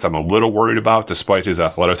defense I'm a little worried about, despite his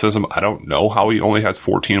athleticism. I don't know how he only has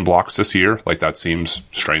 14 blocks this year. That seems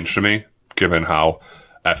strange to me, given how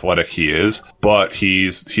athletic he is. But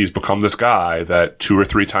he's become this guy that 2 or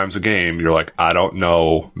 3 times a game, you're I don't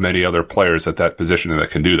know many other players at that position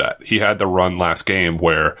that can do that. He had the run last game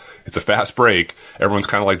where it's a fast break. Everyone's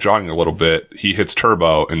kind of jogging a little bit. He hits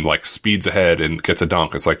turbo and speeds ahead and gets a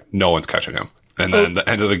dunk. It's no one's catching him. And then the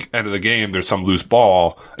end of the game, there's some loose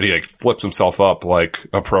ball, and he flips himself up like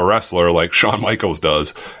a pro wrestler, like Shawn Michaels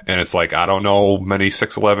does. And it's I don't know many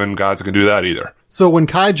 6'11" guys that can do that either. So when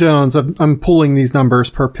Kai Jones, I'm pulling these numbers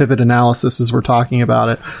per pivot analysis as we're talking about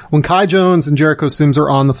it. When Kai Jones and Jericho Sims are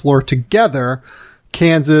on the floor together,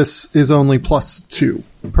 Kansas is only +2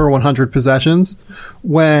 per 100 possessions.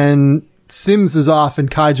 When Sims is off and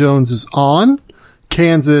Kai Jones is on,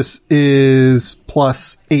 Kansas is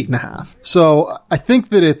 +8.5. So I think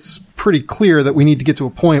that it's pretty clear that we need to get to a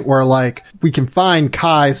point where, like, we can find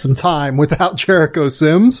Kai some time without Jericho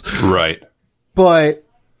Sims. Right. But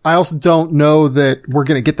I also don't know that we're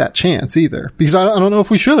going to get that chance either, because I don't know if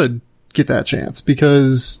we should get that chance,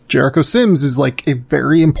 because Jericho Sims is like a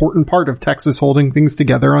very important part of Texas holding things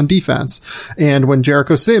together on defense. And when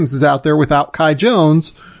Jericho Sims is out there without Kai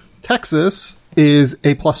Jones, Texas is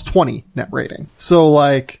a +20 net rating. So,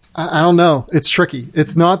 like, I don't know. It's tricky.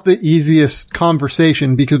 It's not the easiest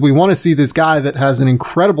conversation, because we want to see this guy that has an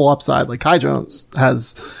incredible upside. Like Kai Jones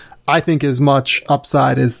has, I think, as much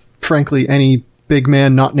upside as, frankly, any big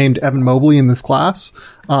man not named Evan Mobley in this class,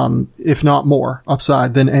 if not more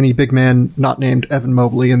upside than any big man not named Evan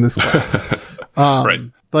Mobley in this class. Right.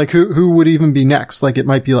 Like, who would even be next? Like, it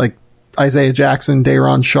might be like Isaiah Jackson,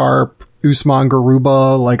 Day'Ron Sharpe, Usman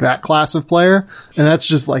Garuba, like that class of player. And that's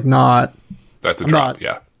just like not... That's a drop,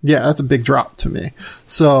 yeah. Yeah, that's a big drop to me.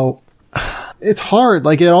 So it's hard.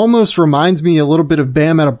 Like, it almost reminds me a little bit of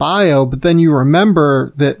Bam Adebayo, but then you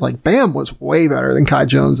remember that, like, Bam was way better than Kai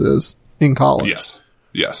Jones is in college.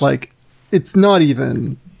 Yes. Like, it's not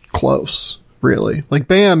even close, really. Like,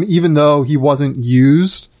 Bam, even though he wasn't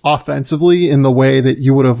used offensively in the way that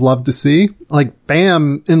you would have loved to see, like,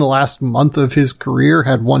 Bam in the last month of his career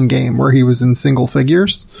had one game where he was in single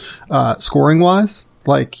figures, scoring wise.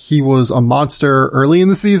 Like, he was a monster early in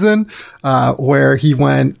the season, where he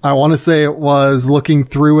went, I want to say it was, looking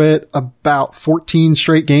through it, about 14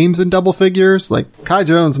 straight games in double figures. Like, Kai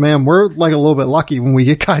Jones, man, we're like a little bit lucky when we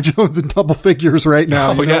get Kai Jones in double figures right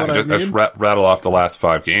now. Oh, yeah, just rattle off the last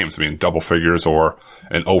 5 games. I mean, double figures or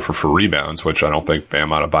an 0 for rebounds, which I don't think Bam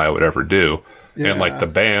Adebayo would ever do. Yeah. And, like, the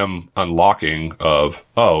Bam unlocking of,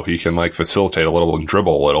 oh, he can, like, facilitate a little and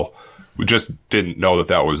dribble a little. We just didn't know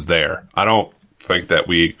that was there. I don't think that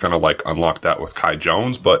we kind of like unlocked that with Kai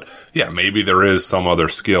Jones, but yeah, maybe there is some other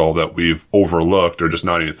skill that we've overlooked or just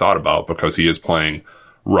not even thought about, because he is playing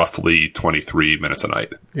roughly 23 minutes a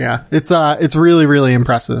night. Yeah, it's really, really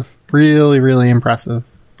impressive. Really, really impressive.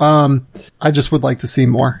 I just would like to see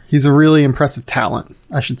more. He's a really impressive talent,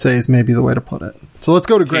 I should say, is maybe the way to put it. So let's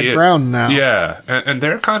go to Greg Brown now. Yeah, and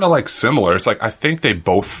they're kind of like similar. It's like, I think they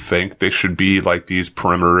both think they should be like these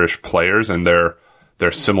perimeter-ish players, and they're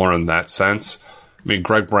similar in that sense. I mean,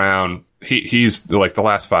 Greg Brown, he's like the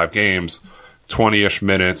last 5 games, 20-ish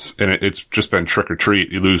minutes, and it's just been trick or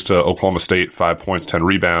treat. You lose to Oklahoma State, 5 points, 10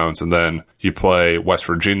 rebounds, and then you play West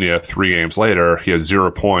Virginia 3 games later. He has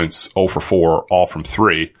 0 points, 0 for 4, all from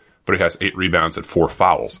 3, but he has 8 rebounds and 4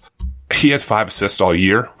 fouls. He has 5 assists all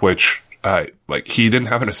year, which, like, he didn't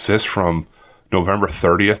have an assist from November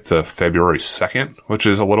 30th to February 2nd, which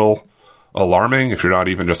is a little alarming if you're not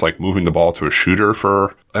even just like moving the ball to a shooter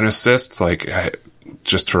for an assist. Like,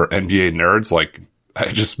 just for NBA nerds, like,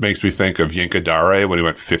 it just makes me think of Yinka Dare when he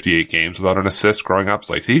went 58 games without an assist growing up. It's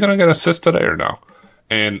like, is he going to get an assist today or no?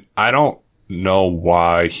 And I don't know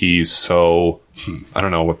why he's so, I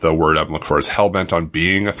don't know what the word I'm looking for is, hell-bent on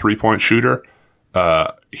being a 3-point shooter.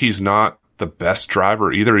 He's not the best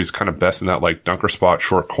driver either. He's kind of best in that, like, dunker spot,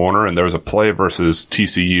 short corner. And there was a play versus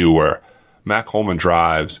TCU where Matt Coleman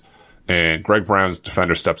drives and Greg Brown's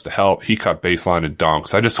defender steps to help. He cut baseline and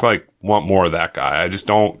dunks. I just, like, want more of that guy.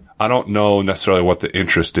 I don't know necessarily what the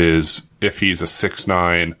interest is if he's a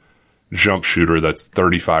 6'9" jump shooter that's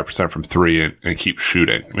 35% from 3 and keeps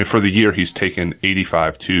shooting. I mean, for the year, he's taken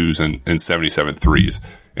 85 twos and 77 threes.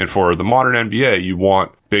 And for the modern NBA, you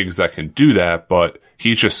want bigs that can do that, but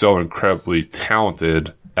he's just so incredibly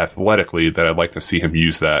talented athletically that I'd like to see him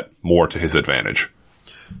use that more to his advantage.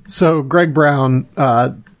 So Greg Brown,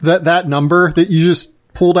 that number that you just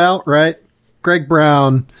pulled out, right? Greg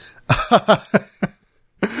Brown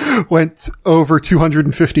went over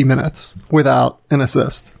 250 minutes without an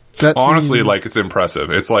assist. That honestly seems, like, it's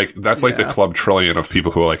impressive. It's like, that's like the club trillion of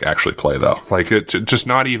people who like actually play though. Like, it just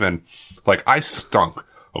not even, like, I stunk.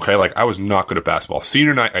 Okay. Like, I was not good at basketball.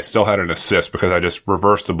 Senior night, I still had an assist because I just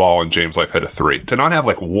reversed the ball and James Life hit a 3. To not have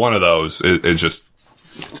like one of those is just,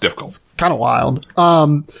 it's difficult. It's kind of wild.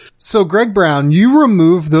 So Greg Brown, you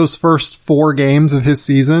remove those first 4 games of his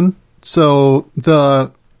season. So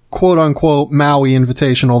the quote unquote Maui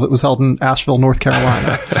Invitational that was held in Asheville, North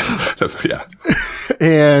Carolina. Yeah.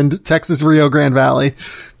 And Texas Rio Grande Valley.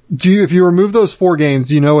 If you remove those 4 games,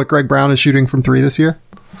 do you know what Greg Brown is shooting from 3 this year?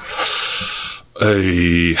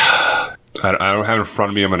 I don't have it in front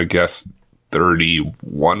of me. I'm going to guess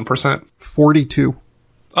 31%. 42.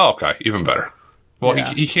 Oh, okay. Even better. Well,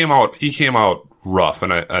 yeah. he came out rough,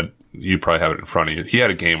 and you probably have it in front of you. He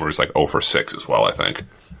had a game where he was like 0 for 6 as well, I think.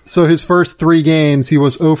 So his first 3 games, he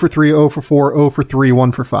was 0 for 3, 0 for 4, 0 for 3,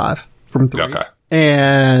 1 for 5 from 3. Okay.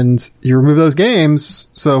 And you remove those games.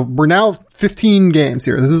 So we're now 15 games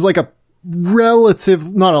here. This is like a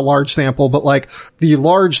relative, not a large sample, but like the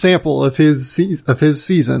large sample of his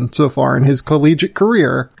season so far in his collegiate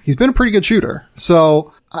career. He's been a pretty good shooter.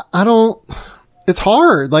 So I don't, it's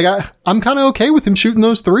hard. Like I'm kind of okay with him shooting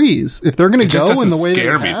those threes if they're going to go in the way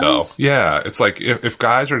scare that me though. Yeah. It's like if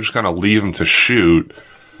guys are just going to leave him to shoot,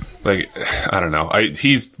 like, I don't know.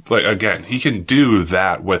 He's like, again, he can do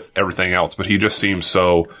that with everything else, but he just seems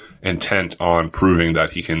so intent on proving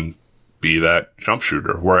that he can be that jump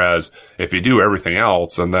shooter. Whereas if you do everything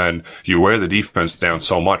else and then you wear the defense down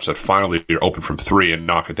so much that finally you're open from 3 and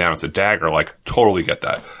knock it down, it's a dagger, like, totally get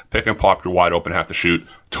that. Pick and pop, you're wide open, have to shoot,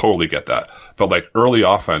 totally get that. But like early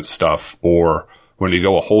offense stuff, or when you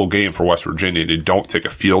go a whole game for West Virginia and you don't take a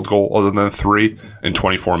field goal other than 3 in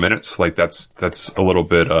 24 minutes, like that's a little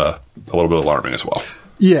bit alarming as well.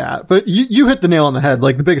 Yeah, but you hit the nail on the head.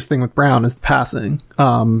 Like the biggest thing with Brown is the passing.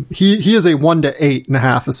 He is a 1 to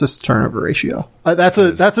 8.5 assist to turnover ratio. That's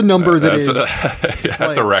a number that's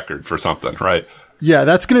a record for something, right? Yeah,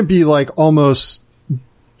 that's going to be like almost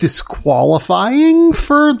disqualifying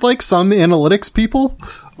for like some analytics people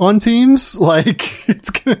on teams. Like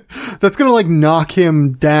that's gonna like knock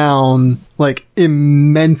him down like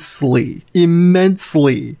immensely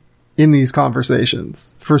in these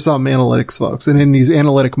conversations for some analytics folks and in these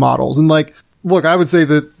analytic models. And like, look, I would say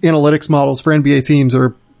that analytics models for NBA teams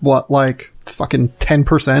are what, like fucking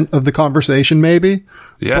 10% of the conversation maybe.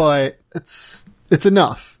 Yeah. But it's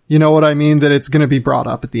enough. You know what I mean? That it's going to be brought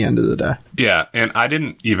up at the end of the day. Yeah, and I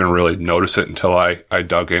didn't even really notice it until I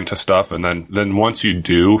dug into stuff, and then once you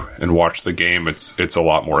do and watch the game, it's a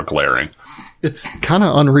lot more glaring. It's kind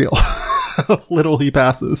of unreal how little he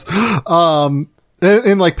passes. And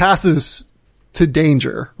like passes to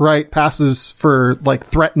danger, right? Passes for like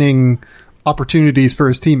threatening opportunities for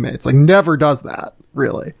his teammates. Like never does that,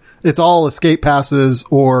 really. It's all escape passes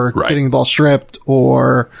or getting the ball stripped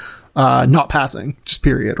or not passing, just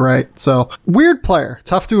period, right? So weird player,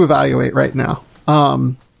 tough to evaluate right now.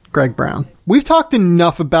 Greg Brown. We've talked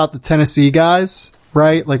enough about the Tennessee guys,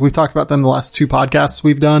 right? Like we've talked about them the last 2 podcasts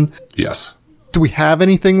we've done. Yes. Do we have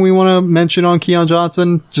anything we want to mention on Keon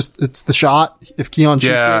Johnson? Just it's the shot. If Keon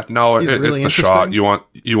shoots it's the shot. You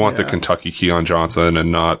want the Kentucky Keon Johnson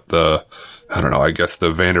and not the, I don't know, I guess the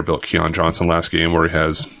Vanderbilt Keon Johnson last game where he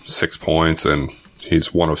has 6 points and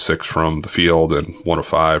he's 1 of 6 from the field and 1 of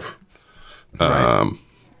 5. Right.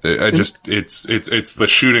 It's the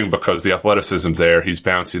shooting because the athleticism there. He's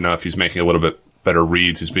bouncy enough. He's making a little bit better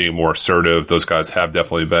reads. He's being more assertive. Those guys have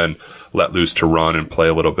definitely been let loose to run and play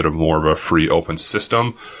a little bit of more of a free open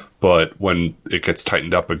system. But when it gets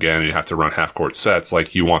tightened up again and you have to run half court sets,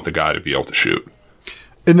 like you want the guy to be able to shoot.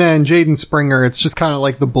 And then Jaden Springer, it's just kind of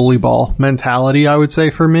like the bully ball mentality, I would say,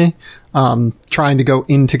 for me. Trying to go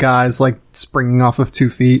into guys, like springing off of 2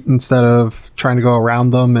 feet instead of trying to go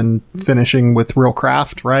around them and finishing with real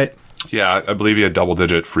craft, right? Yeah, I believe he had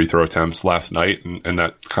double-digit free throw attempts last night, and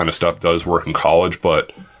that kind of stuff does work in college,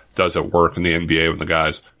 but does it work in the NBA when the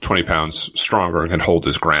guy's 20 pounds stronger and can hold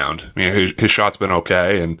his ground? I mean, his shot's been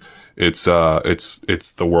okay, and it's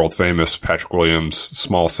the world-famous Patrick Williams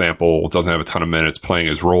small sample, doesn't have a ton of minutes, playing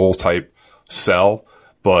his role type cell,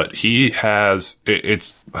 but he has,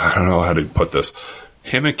 I don't know how to put this.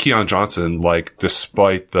 Him and Keon Johnson, like,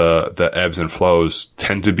 despite the ebbs and flows,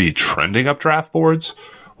 tend to be trending up draft boards,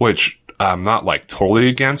 which I'm not like totally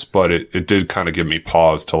against, but it did kind of give me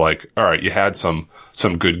pause to like, all right, you had some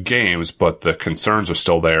good games, but the concerns are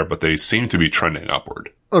still there, but they seem to be trending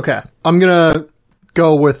upward. Okay. I'm going to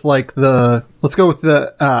go with like let's go with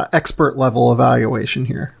the expert level evaluation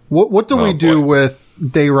here. What do we do with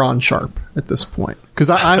Day'Ron Sharpe at this point? Because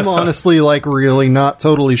I'm honestly like really not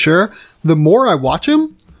totally sure. The more I watch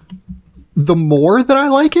him, the more that I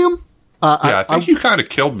like him. I think you kind of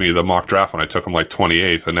killed me the mock draft when I took him like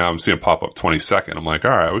 28th, and now I'm seeing him pop up 22nd. I'm like,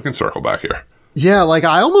 all right, we can circle back here. Yeah, like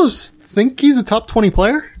I almost think he's a top 20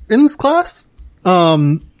 player in this class.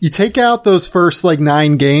 You take out those first like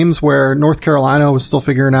 9 games where North Carolina was still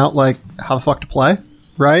figuring out like how the fuck to play,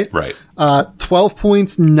 right? Right. 12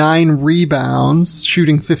 points, 9 rebounds,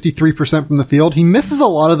 shooting 53% from the field. He misses a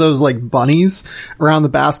lot of those like bunnies around the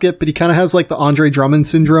basket, but he kind of has like the Andre Drummond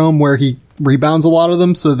syndrome where he rebounds a lot of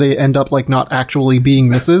them, so they end up like not actually being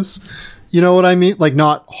misses. You know what I mean? Like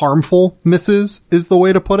not harmful misses is the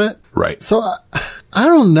way to put it. Right. So I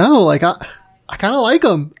don't know. Like I kind of like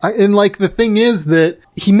him. And like the thing is that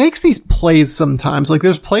he makes these plays sometimes. Like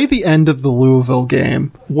there's play at the end of the Louisville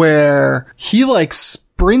game where he like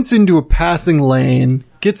sprints into a passing lane,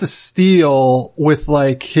 gets a steal with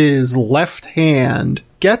like his left hand,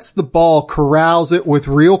 gets the ball, corrals it with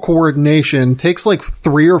real coordination, takes like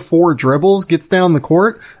 3 or 4 dribbles, gets down the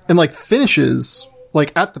court, and like finishes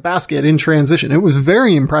like at the basket in transition. It was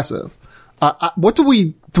very impressive. What do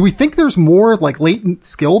we think there's more like latent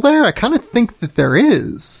skill there? I kind of think that there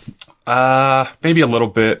is. Maybe a little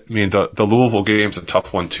bit. I mean, the Louisville game's a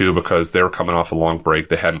tough one too, because they were coming off a long break.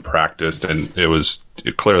 They hadn't practiced, and it was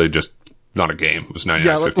clearly just not a game. It was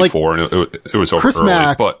 99-54, and it was over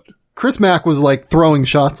early. But Chris Mack was like throwing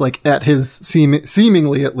shots like at his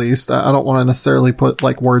seemingly, at least. I don't want to necessarily put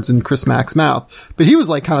like words in Chris Mack's mouth, but he was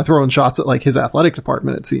like kind of throwing shots at like his athletic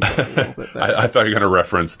department. It seemed like a little bit there. I thought you were going to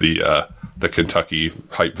reference the Kentucky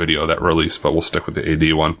hype video that released, but we'll stick with the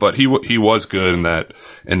AD one. But he was good in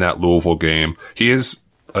that Louisville game. He is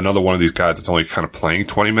another one of these guys that's only kind of playing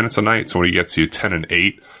 20 minutes a night. So when he gets you 10 and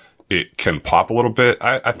 8, it can pop a little bit.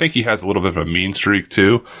 I think he has a little bit of a mean streak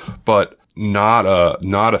too, but not a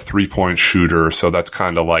 3-point shooter. So that's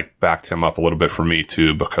kind of like backed him up a little bit for me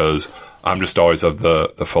too, because I'm just always of the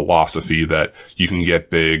philosophy that you can get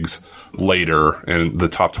bigs later, and the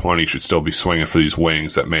top 20 should still be swinging for these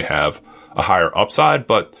wings that may have a higher upside,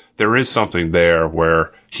 but there is something there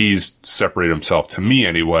where he's separated himself, to me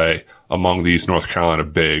anyway, among these North Carolina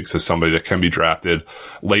bigs as somebody that can be drafted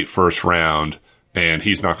late first round, and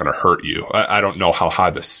he's not going to hurt you. I don't know how high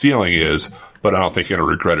the ceiling is, but I don't think you're going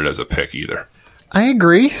to regret it as a pick either. I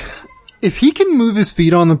agree. If he can move his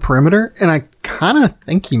feet on the perimeter, and I kind of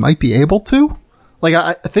think he might be able to, like,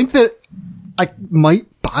 I think that I might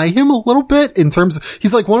buy him a little bit in terms of,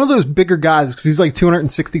 he's like one of those bigger guys because he's like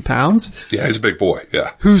 260 pounds. Yeah, he's a big boy.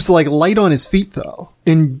 Yeah. Who's like light on his feet though,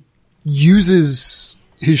 and uses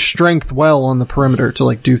his strength well on the perimeter to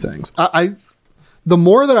like do things. The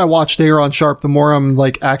more that I watch Day'Ron Sharpe, the more I'm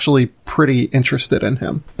like actually pretty interested in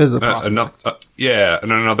him as a prospect.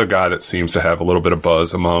 And another guy that seems to have a little bit of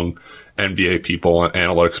buzz among NBA people and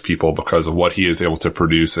analytics people because of what he is able to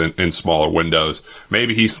produce in smaller windows.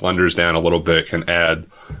 Maybe he slenders down a little bit, can add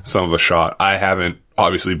some of a shot. I haven't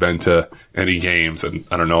obviously been to any games, and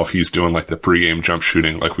I don't know if he's doing like the pregame jump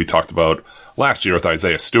shooting like we talked about last year with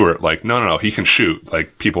Isaiah Stewart. Like, no, he can shoot.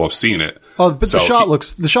 Like, people have seen it. Oh, but so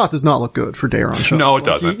the shot does not look good for Day'Ron Sharpe. No, it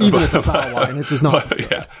doesn't. Even at the foul line, it does not.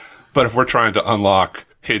 Yeah. But if we're trying to unlock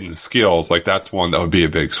hidden skills, like that's one that would be a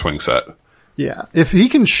big swing set. Yeah. If he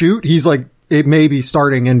can shoot, he's like, it may be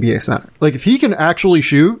starting NBA center. Like, if he can actually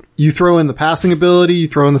shoot, you throw in the passing ability, you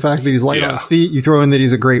throw in the fact that he's light on his feet, you throw in that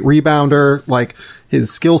he's a great rebounder, like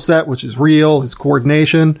his skill set, which is real, his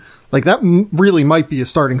coordination, like that really might be a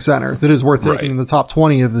starting center that is worth taking in the top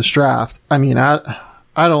 20 of this draft. I mean, I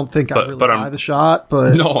don't think I really buy the shot,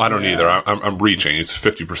 but no, I don't either. I'm reaching. He's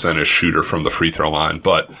 50% shooter from the free throw line,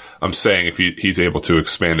 but I'm saying if he's able to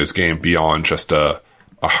expand his game beyond just a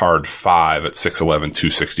hard 5 at 6'11",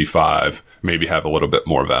 265, maybe have a little bit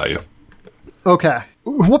more value. Okay.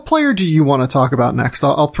 What player do you want to talk about next?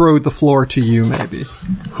 I'll throw the floor to you, maybe.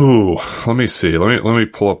 Let me see. Let me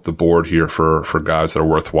pull up the board here for guys that are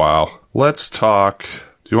worthwhile. Let's talk.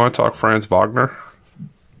 Do you want to talk Franz Wagner?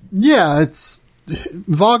 Yeah,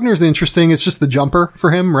 Wagner's interesting. It's just the jumper for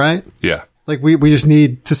him, right? Yeah. Like, we just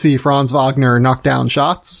need to see Franz Wagner knock down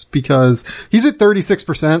shots because he's at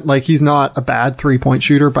 36%. Like, he's not a bad 3-point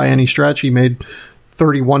shooter by any stretch. He made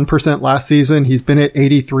 31% last season. He's been at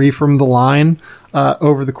 83 from the line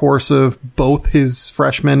over the course of both his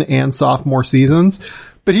freshman and sophomore seasons.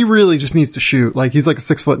 But he really just needs to shoot. Like, he's like a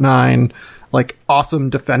 6'9", like awesome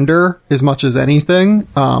defender as much as anything.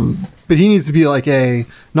 But he needs to be like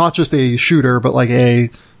not just a shooter, but like a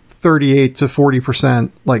 38 to 40%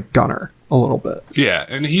 like gunner a little bit. Yeah,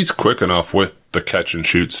 and he's quick enough with the catch and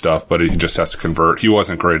shoot stuff, but he just has to convert. He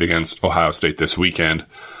wasn't great against Ohio State this weekend.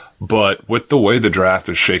 But with the way the draft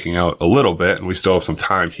is shaking out a little bit, and we still have some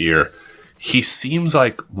time here, he seems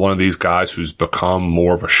like one of these guys who's become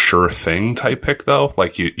more of a sure thing type pick, though.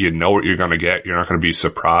 Like, you know what you're going to get. You're not going to be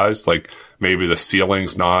surprised. Like, maybe the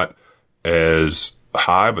ceiling's not as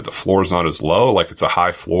high, but the floor's not as low. Like, it's a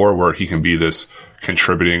high floor where he can be this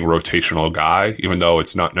contributing rotational guy, even though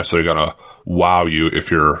it's not necessarily going to wow you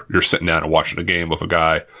if you're sitting down and watching a game with a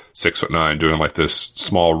guy 6'9" doing like this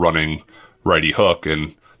small running righty hook,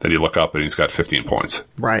 and then you look up and he's got 15 points.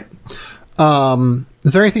 Right.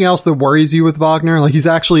 Is there anything else that worries you with Wagner? Like, he's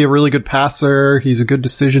actually a really good passer. He's a good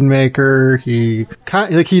decision maker. He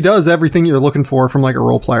does everything you're looking for from like a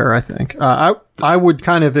role player, I think. I would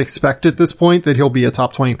kind of expect at this point that he'll be a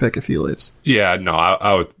top 20 pick if he leaves. Yeah, no,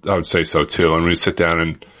 I would say so too. And when you sit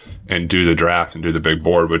down and do the draft and do the big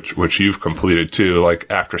board, which you've completed too, like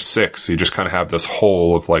after 6, you just kind of have this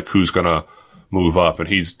hole of like who's gonna move up, and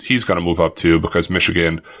he's going to move up too, because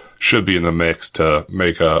Michigan should be in the mix to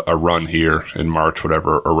make a run here in March,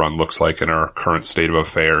 whatever a run looks like in our current state of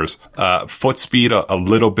affairs. Foot speed, a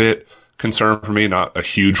little bit concern for me, not a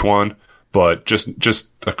huge one, but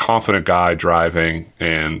just a confident guy driving,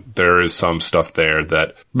 and there is some stuff there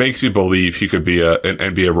that makes you believe he could be an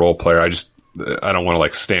NBA role player. I don't want to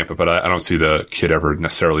like stamp it, but I don't see the kid ever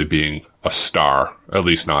necessarily being a star, at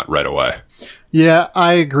least not right away. Yeah,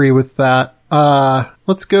 I agree with that.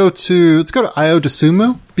 Let's go to Ayo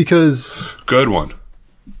Dosunmu, because good one.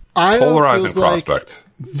 Polarizing prospect. Like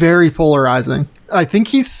very polarizing. I think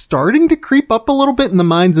he's starting to creep up a little bit in the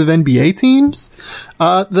minds of NBA teams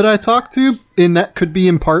that I talk to, and that could be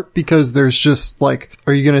in part because there's just like,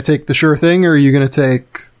 are you going to take the sure thing, or are you going to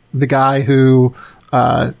take the guy who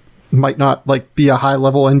might not like be a high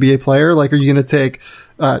level NBA player? Like, are you going to take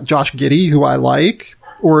Josh Giddey, who I like,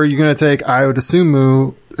 or are you going to take Ayo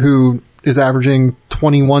Dosunmu, who is averaging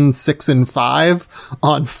 21, 6, and 5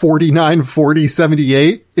 on 49, 40,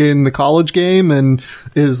 78 in the college game, and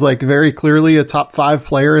is like very clearly a top 5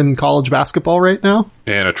 player in college basketball right now?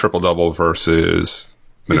 And a triple-double versus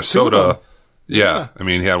Minnesota. Yeah. I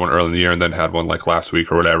mean, he had one early in the year and then had one like last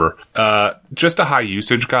week or whatever. Just a high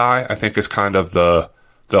usage guy, I think, is kind of the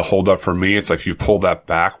hold up for me. It's like, you pull that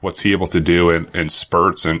back, what's he able to do in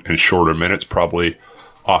spurts and shorter minutes, probably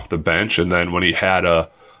off the bench. And then when he had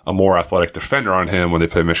a more athletic defender on him when they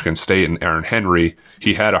played Michigan State and Aaron Henry,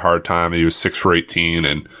 he had a hard time, and he was 6 for 18,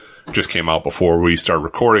 and just came out before we started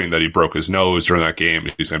recording that he broke his nose during that game.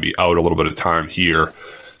 He's going to be out a little bit of time here.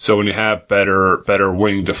 So when you have better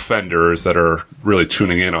wing defenders that are really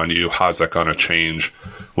tuning in on you, how's that going to change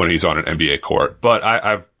when he's on an NBA court? But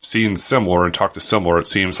I've seen similar and talked to similar. It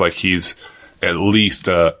seems like he's at least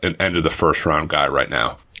an end of the first round guy right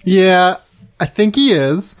now. Yeah, I think he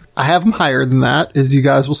is. I have him higher than that, as you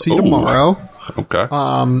guys will see tomorrow. Okay.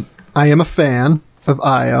 I am a fan of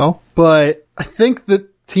Ayo, but I think that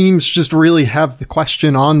teams just really have the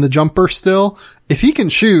question on the jumper still. If he can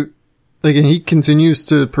shoot, like, and he continues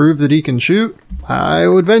to prove that he can shoot, I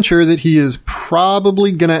would venture that he is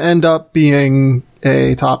probably going to end up being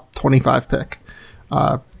a top 25 pick.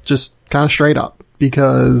 Just kind of straight up,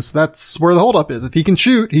 because that's where the holdup is. If he can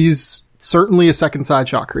shoot, he's certainly a second side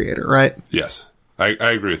shot creator, right? Yes, I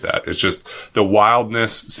agree with that. It's just the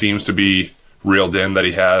wildness seems to be reeled in that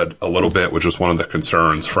he had a little bit, which was one of the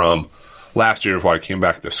concerns from last year of why he came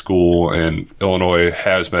back to school. And Illinois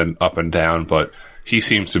has been up and down, but he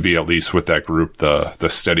seems to be, at least with that group, the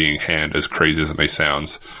steadying hand, as crazy as it may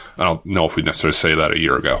sound. I don't know if we'd necessarily say that a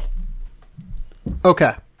year ago.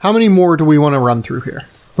 Okay. How many more do we want to run through here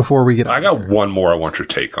before we get on? I got one more I want your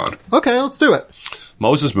take on. Okay, let's do it.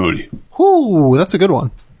 Moses Moody. Ooh, that's a good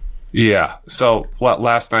one. Yeah. So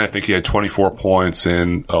last night, I think he had 24 points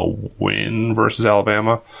in a win versus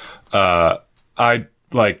Alabama. How do I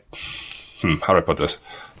put this?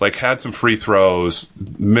 Like, had some free throws,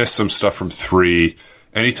 missed some stuff from 3.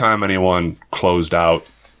 Anytime anyone closed out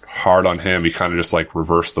hard on him, he kind of just like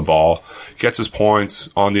reversed the ball. Gets his points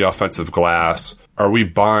on the offensive glass. Are we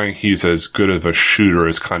buying he's as good of a shooter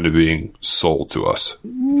as kind of being sold to us?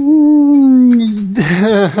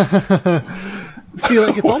 See,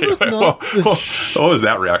 like, it's almost not... What was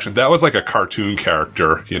that reaction? That was like a cartoon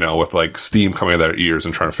character, with like steam coming out of their ears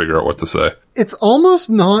and trying to figure out what to say. It's almost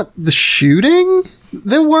not the shooting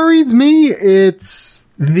that worries me. It's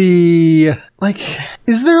the... Like,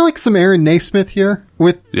 is there like some Aaron Naismith here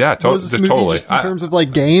with Moses Moody, totally. just in terms of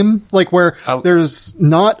like game? Like, where there's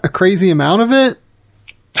not a crazy amount of it?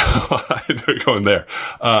 I know you're going there.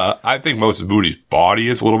 I think Moses Moody's body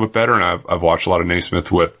is a little bit better, and I've watched a lot of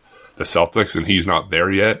Naismith with the Celtics, and he's not there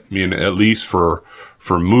yet. I mean, at least for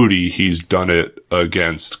Moody, he's done it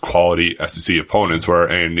against quality SEC opponents, where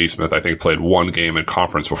Aaron Naismith, I think, played one game in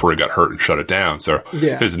conference before he got hurt and shut it down. So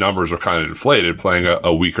his numbers were kind of inflated playing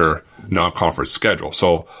a weaker non-conference schedule.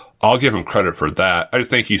 So I'll give him credit for that. I just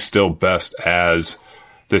think he's still best as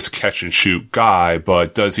this catch and shoot guy,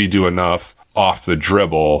 but does he do enough off the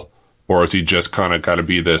dribble, or is he just kind of got to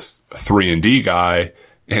be this 3-and-D guy?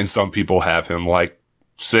 And some people have him like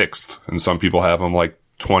 6th, and some people have him like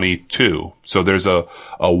 22. So there's a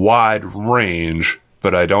wide range,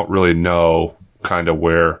 but I don't really know kind of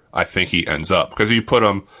where I think he ends up. Because if you put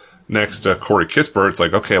him next to Corey Kispert, it's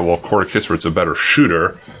like, okay, well, Corey Kispert's a better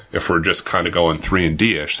shooter if we're just kind of going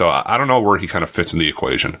 3-and-D-ish. So I don't know where he kind of fits in the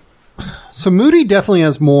equation. So Moody definitely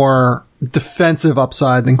has more defensive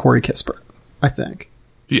upside than Corey Kispert, I think.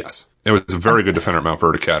 Yes. It was a very good defender at Mount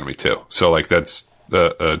Verde Academy, too. So, like, that's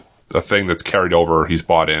a a thing that's carried over. He's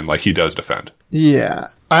bought in. Like, he does defend. Yeah.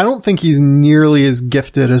 I don't think he's nearly as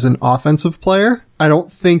gifted as an offensive player. I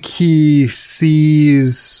don't think he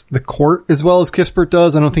sees the court as well as Kispert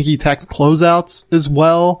does. I don't think he attacks closeouts as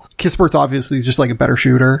well. Kispert's obviously just like a better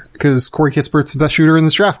shooter because Corey Kispert's the best shooter in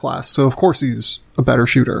this draft class. So of course he's a better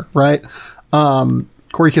shooter, right?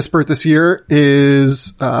 Corey Kispert this year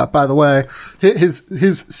is, by the way, his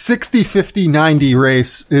 60, 50, 90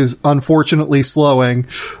 race is unfortunately slowing,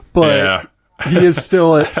 but Yeah. he is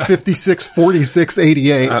still at 56, 46,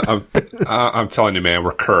 88. I'm telling you, man,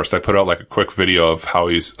 we're cursed. I put out like a quick video of how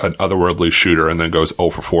he's an otherworldly shooter and then goes 0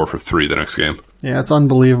 for 4 for 3 the next game. Yeah, it's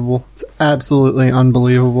unbelievable. It's absolutely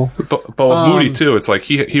unbelievable. But with Moody, too, it's like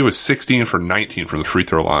he was 16 for 19 from the free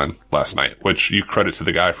throw line last night, which you credit to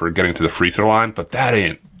the guy for getting to the free throw line, but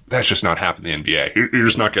that's just not happening in the NBA. You're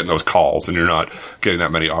just not getting those calls, and you're not getting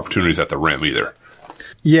that many opportunities at the rim either.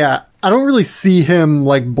 Yeah, I don't really see him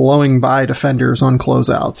like blowing by defenders on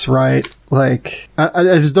closeouts, right? Like, I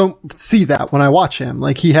just don't see that when I watch him.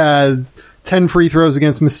 Like, he had 10 free throws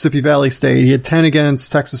against Mississippi Valley State. He had 10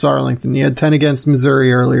 against Texas Arlington. He had 10 against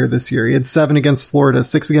Missouri earlier this year. He had 7 against Florida,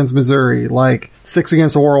 6 against Missouri, like 6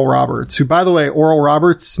 against Oral Roberts, who, by the way, Oral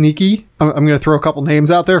Roberts, sneaky. I'm going to throw a couple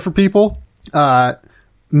names out there for people.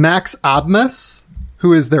 Max Abmas,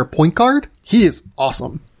 who is their point guard. He is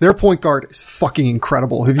awesome. Their point guard is fucking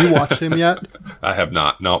incredible. Have you watched him yet? I have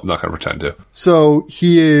not. No, I'm not going to pretend to. So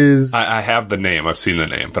he is... I have the name. I've seen the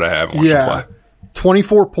name, but I haven't watched him play.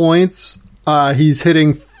 24 points. He's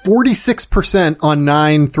hitting 46% on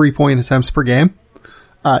 9 3-point attempts per game.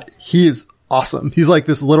 He is awesome. He's like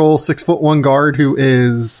this little 6'1" guard who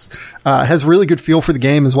is has really good feel for the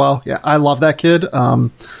game as well. Yeah, I love that kid.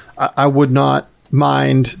 I would not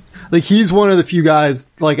mind. Like, he's one of the few guys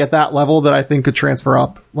like at that level that I think could transfer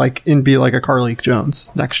up like and be like a Carlik Jones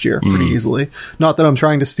next year pretty easily. Not that I'm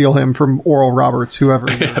trying to steal him from Oral Roberts, whoever.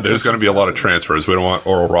 Yeah, there's going to be a lot of transfers. We don't want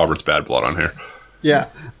Oral Roberts bad blood on here. Yeah.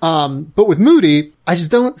 But with Moody, I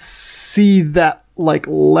just don't see that like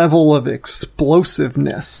level of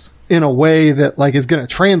explosiveness in a way that like is going to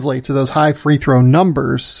translate to those high free throw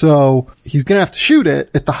numbers. So he's going to have to shoot it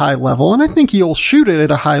at the high level. And I think he'll shoot it at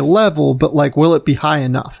a high level, but like, will it be high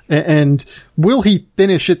enough? And will he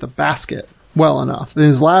finish at the basket well enough? In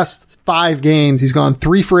his last 5 games, he's gone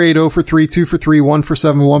 3 for 8, 0 for 3, 2 for 3, 1 for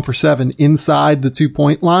 7, 1 for 7 inside the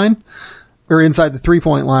 2-point line or inside the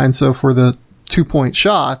 3-point line. So for the 2-point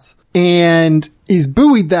shots, and he's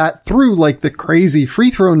buoyed that through like the crazy free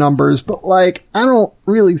throw numbers, but like, I don't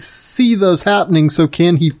really see those happening. So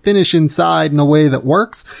can he finish inside in a way that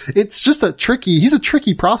works? It's just he's a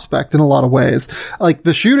tricky prospect in a lot of ways. Like,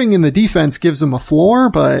 the shooting and the defense gives him a floor,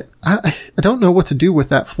 but I don't know what to do with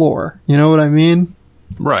that floor. You know what I mean?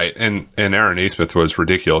 Right, and Aaron Naismith was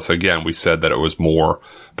ridiculous. Again, we said that it was more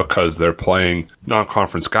because they're playing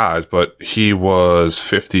non-conference guys, but he was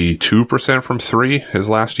 52% from 3 his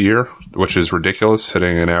last year, which is ridiculous,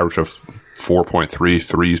 hitting an average of 4.3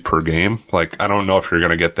 threes per game. Like, I don't know if you're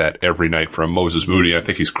going to get that every night from Moses Moody. I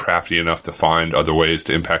think he's crafty enough to find other ways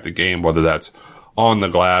to impact the game, whether that's on the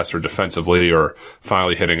glass or defensively or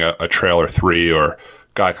finally hitting a trailer 3 or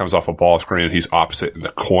guy comes off a ball screen and he's opposite in the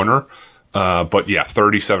corner. But yeah,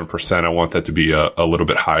 37%. I want that to be a little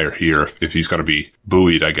bit higher here if he's going to be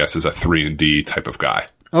buoyed, I guess, as a 3-and-D type of guy.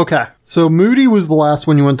 Okay. So Moody was the last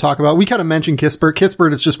one you want to talk about. We kind of mentioned Kispert.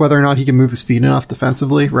 Kispert is just whether or not he can move his feet enough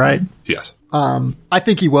defensively, right? Yes. I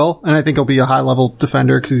think he will, and I think he'll be a high level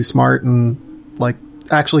defender because he's smart and like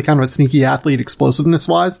actually kind of a sneaky athlete explosiveness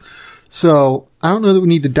wise. So I don't know that we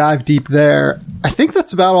need to dive deep there. I think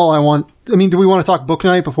that's about all I want. I mean, do we want to talk book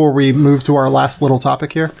night before we move to our last little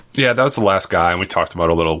topic here? Yeah, that was the last guy, and we talked about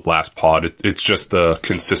a little last pod. It's just the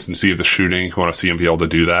consistency of the shooting. You want to see him be able to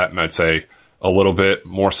do that, and I'd say a little bit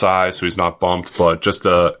more size so he's not bumped, but just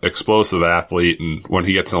a explosive athlete, and when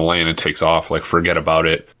he gets in the lane and takes off, like, forget about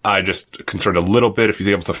it. I just concerned a little bit if he's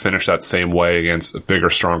able to finish that same way against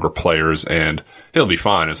bigger, stronger players, and he'll be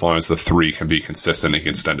fine as long as the 3 can be consistent and he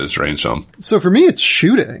can extend his range some. So for me, it's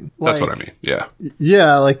shooting. That's what I mean, yeah.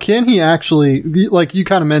 Yeah, like, can he actually, like, you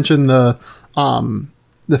kind of mentioned the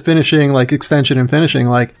finishing, like, extension and finishing.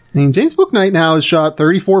 Like, I mean, James Bouknight now has shot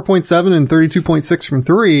 34.7 and 32.6 from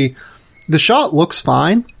 3. The shot looks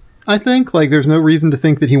fine, I think. Like, there's no reason to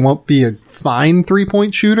think that he won't be a fine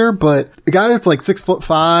 3-point shooter, but a guy that's like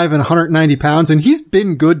 6'5" and 190 pounds, and he's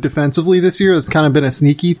been good defensively this year. That's kind of been a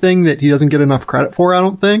sneaky thing that he doesn't get enough credit for, I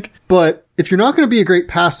don't think. But if you're not going to be a great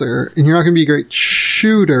passer and you're not going to be a great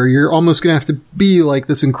shooter, you're almost going to have to be like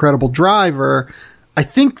this incredible driver. I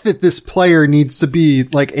think that this player needs to be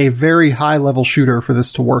like a very high level shooter for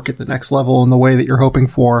this to work at the next level in the way that you're hoping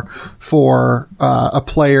for a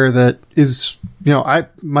player that is, I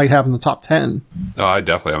might have in the top 10. I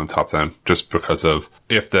definitely have in the top 10 just because of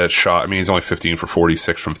if that shot. I mean, he's only 15 for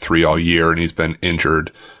 46 from 3 all year and he's been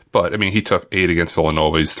injured. But I mean, he took 8 against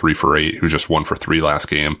Villanova. He's 3 for 8. He was just 1 for 3 last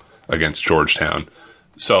game against Georgetown.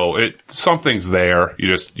 So something's there.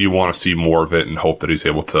 You want to see more of it and hope that he's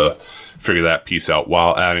able to figure that piece out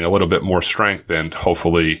while adding a little bit more strength. And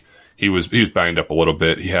hopefully he was banged up a little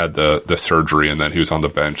bit. He had the surgery and then he was on the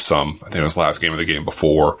bench I think it was last game of the game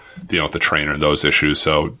before, with the trainer and those issues.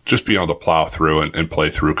 So just being able to plow through and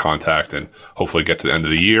play through contact and hopefully get to the end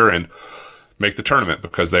of the year and make the tournament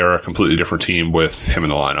because they're a completely different team with him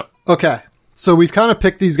in the lineup. Okay. So we've kind of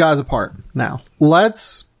picked these guys apart. Now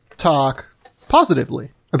let's talk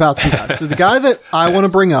positively about some guys. So the guy that I want to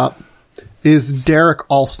bring up is Derek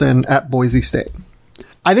Alston at Boise State.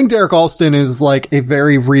 I think Derek Alston is like a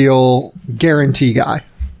very real guarantee guy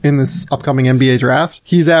in this upcoming NBA draft.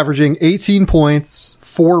 He's averaging 18 points,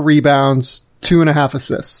 4 rebounds, 2.5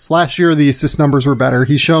 assists. Last year, the assist numbers were better.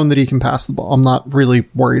 He's shown that he can pass the ball. I'm not really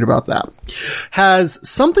worried about that. Has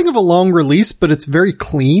something of a long release, but it's very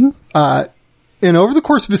clean. And over the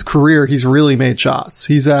course of his career, he's really made shots.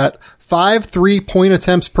 He's at 5 3-point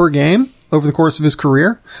attempts per game over the course of his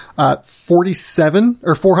career,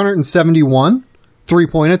 471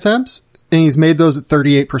 3-point attempts, and he's made those at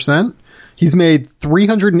 38%. He's made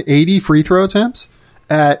 380 free throw attempts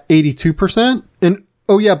at 82%. And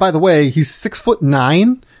oh yeah, by the way, he's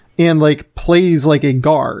 6'9" and like plays like a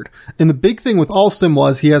guard. And the big thing with Alston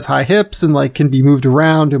was he has high hips and like can be moved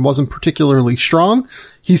around and wasn't particularly strong.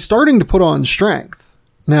 He's starting to put on strength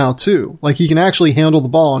now too. Like he can actually handle the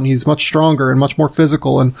ball and he's much stronger and much more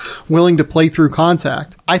physical and willing to play through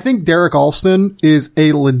contact. I think Derek Alston is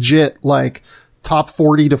a legit like top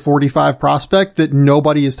 40 to 45 prospect that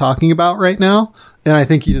nobody is talking about right now. And I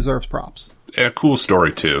think he deserves props. And a cool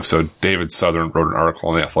story too. So David Southern wrote an article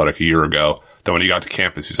on The Athletic a year ago that when he got to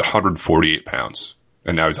campus, he was 148 pounds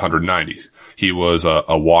and now he's 190. He was a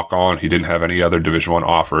walk-on. He didn't have any other Division I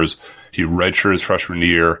offers. He redshirted his freshman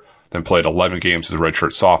year, then played 11 games as a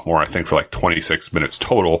redshirt sophomore, I think for like 26 minutes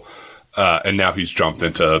total. And now he's jumped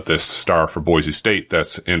into this star for Boise State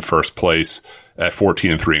that's in first place at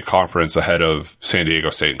 14-3 in conference ahead of San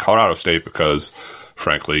Diego State and Colorado State because,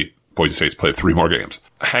 frankly, Boise State's played 3 more games.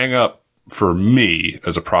 Hang up for me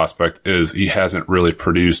as a prospect is he hasn't really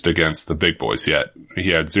produced against the big boys yet.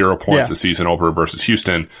 He had 0 points the season opener versus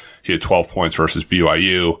Houston. He had 12 points versus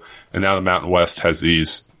BYU. And now the Mountain West has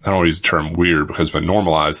these, I don't want to use the term weird because it's been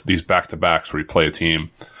normalized, these back-to-backs where you play a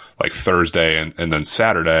team like Thursday and then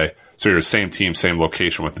Saturday. So you're the same team, same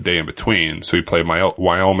location with the day in between. So he played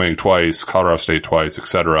Wyoming twice, Colorado State twice,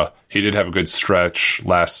 etc. He did have a good stretch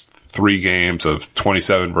last 3 games of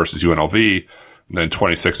 27 versus UNLV, and then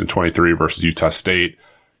 26 and 23 versus Utah State.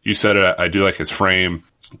 You said it, I do like his frame.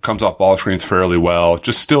 Comes off ball screens fairly well.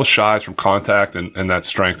 Just still shies from contact, and that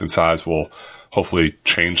strength and size will hopefully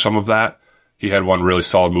change some of that. He had one really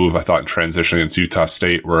solid move, I thought, in transition against Utah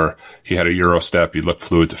State where he had a Euro step. He looked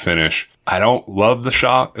fluid to finish. I don't love the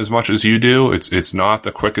shot as much as you do. It's not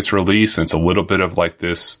the quickest release. And it's a little bit of like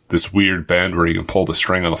this weird bend where he can pull the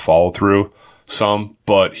string on the follow through some,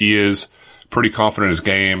 but he is pretty confident in his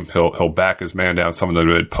game. He'll back his man down some of the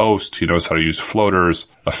mid post. He knows how to use floaters,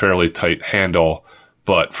 a fairly tight handle.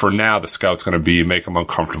 But for now, the scout's going to be make him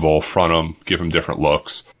uncomfortable, front him, give him different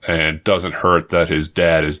looks, and doesn't hurt that his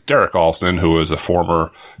dad is Derek Alston, who is a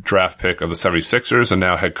former draft pick of the 76ers and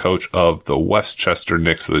now head coach of the Westchester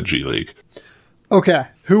Knicks of the G League. Okay.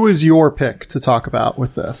 Who is your pick to talk about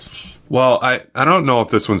with this? Well, I don't know if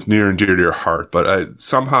this one's near and dear to your heart, but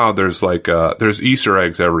somehow there's like, there's Easter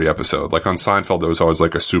eggs every episode. Like on Seinfeld, there was always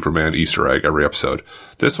like a Superman Easter egg every episode.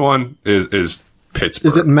 This one is Pittsburgh.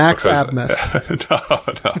 Is it Max Abmas? No,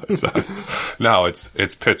 it's not. No,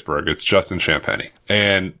 it's Pittsburgh. It's Justin Champagnie.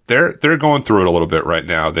 And they're going through it a little bit right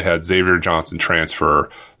now. They had Xavier Johnson transfer.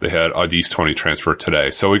 They had Adis Tony transfer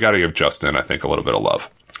today. So we got to give Justin, I think, a little bit of love.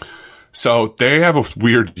 So they have a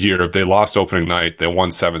weird year. They lost opening night. They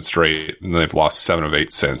won 7 straight, and they've lost 7 of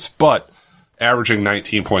 8 since. But averaging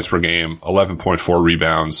 19 points per game, 11.4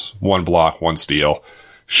 rebounds, 1 block, 1 steal,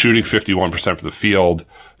 shooting 51% from the field,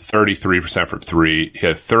 33% from 3. He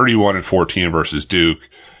had 31 and 14 versus Duke.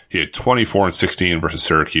 He had 24 and 16 versus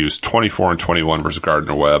Syracuse, 24 and 21 versus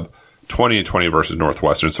Gardner-Webb, 20 and 20 versus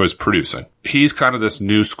Northwestern. So he's producing. He's kind of this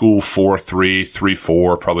new school 4-3,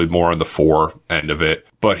 3-4, probably more on the 4 end of it.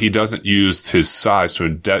 But he doesn't use his size to a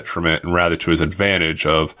detriment and rather to his advantage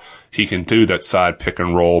of he can do that side pick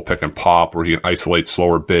and roll, pick and pop where he can isolate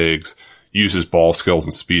slower bigs, uses ball skills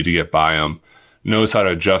and speed to get by him, knows how to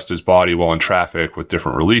adjust his body well in traffic with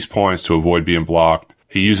different release points to avoid being blocked.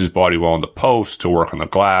 He uses body well in the post to work on the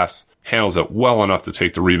glass, handles it well enough to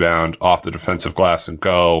take the rebound off the defensive glass and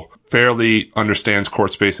go, fairly understands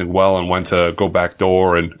court spacing well and when to go back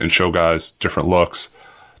door and show guys different looks.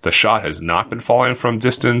 The shot has not been falling from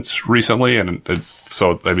distance recently, and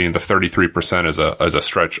so, I mean, the 33% as a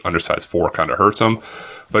stretch undersized 4 kind of hurts him.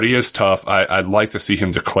 But he is tough. I'd like to see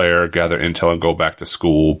him declare, gather intel, and go back to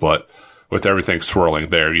school, but with everything swirling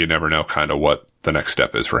there, you never know kind of what the next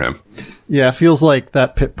step is for him. Yeah, it feels like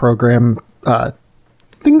that Pitt program,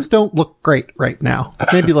 things don't look great right now.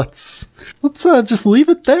 Maybe let's just leave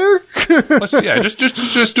it there.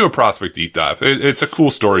 just do a prospect deep dive. It's a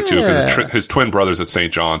cool story too, because his twin brothers at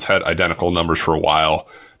St. John's had identical numbers for a while.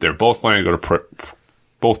 They're both planning to go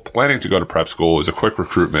to prep school. It was a quick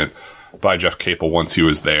recruitment by Jeff Capel once he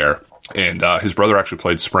was there. And his brother actually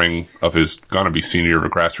played spring of his gonna-be senior of a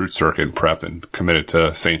grassroots circuit in prep and committed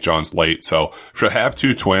to St. John's late. So to have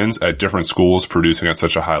two twins at different schools producing at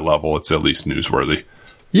such a high level, it's at least newsworthy.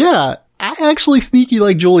 Yeah, I actually sneaky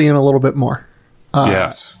like Julian a little bit more.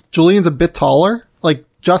 Yes. Julian's a bit taller. Like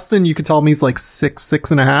Justin, you could tell me he's like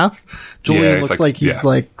 6'6.5". Julian looks like he's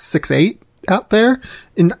like 6'8" out there.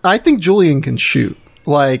 And I think Julian can shoot.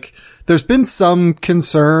 Like, there's been some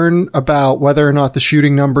concern about whether or not the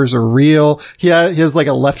shooting numbers are real. He has like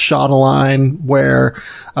a left shot line where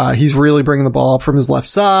he's really bringing the ball up from his left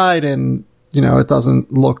side, and you know, it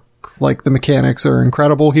doesn't look like the mechanics are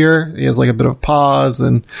incredible here. He has like a bit of pause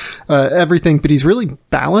and everything, but he's really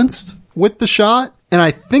balanced with the shot, and I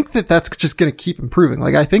think that that's just going to keep improving.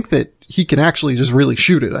 Like, I think that he can actually just really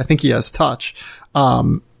shoot it. I think he has touch.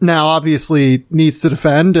 Now obviously needs to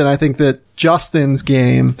defend, and I think that Justin's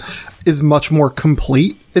game is much more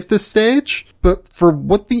complete at this stage. But for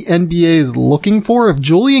what the NBA is looking for, if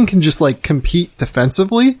Julian can just like compete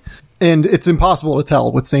defensively, and it's impossible to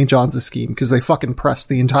tell with St. John's scheme because they fucking press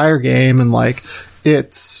the entire game, and like it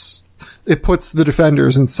puts the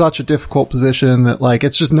defenders in such a difficult position that like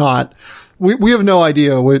it's just not. We have no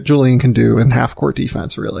idea what Julian can do in half-court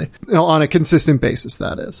defense, really. You know, on a consistent basis,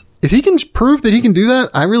 that is. If he can prove that he can do that,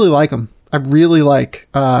 I really like him. I really like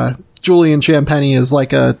Julian Champagnie as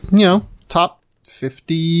like a, you know, top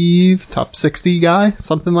 50, top 60 guy,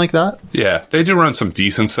 something like that. Yeah, they do run some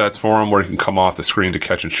decent sets for him where he can come off the screen to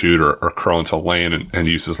catch and shoot or curl into lane and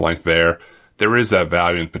use his length there. There is that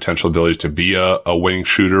value and potential ability to be a wing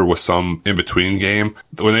shooter with some in-between game.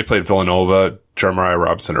 When they played Villanova, Jeremiah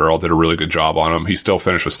Robinson Earl did a really good job on him. He still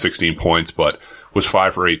finished with 16 points, but was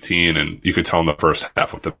 5 for 18, and you could tell in the first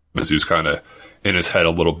half with the Mizzou's kind of in his head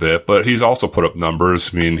a little bit. But he's also put up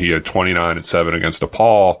numbers. I mean, he had 29 and 7 against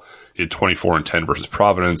DePaul. He had 24 and 10 versus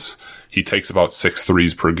Providence. He takes about 6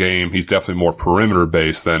 threes per game. He's definitely more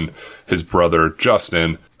perimeter-based than his brother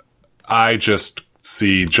Justin. I just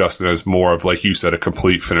see Justin as more of, like you said, a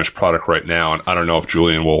complete finished product right now, and I don't know if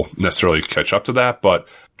Julian will necessarily catch up to that, but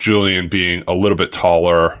Julian being a little bit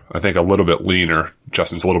taller, I think a little bit leaner,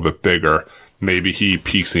 Justin's a little bit bigger, maybe he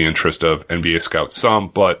piques the interest of NBA scouts some,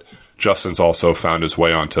 but Justin's also found his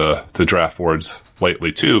way onto the draft boards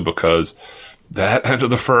lately too, because that end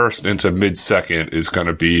of the first into mid-second is going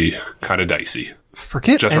to be kind of dicey.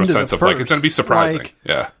 Forget just from a sense of like, it's going to be surprising. Like,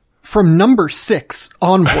 yeah. From number 6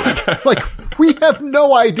 onward, like, we have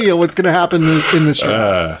no idea what's going to happen in this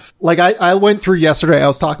draft. Like, I went through yesterday, I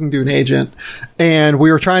was talking to an agent, and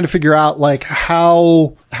we were trying to figure out, like,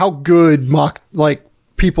 how good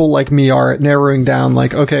people like me are at narrowing down,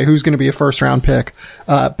 like, okay, who's going to be a first round pick,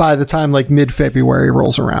 by the time, like, mid-February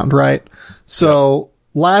rolls around, right? So,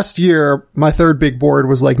 last year, my third big board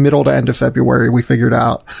was, like, middle to end of February, we figured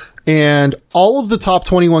out. And all of the top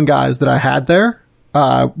 21 guys that I had there,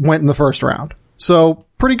 went in the first round. So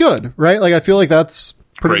pretty good, right? Like, I feel like that's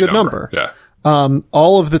pretty good number. Yeah.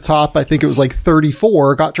 All of the top, I think it was like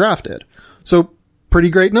 34 got drafted. So pretty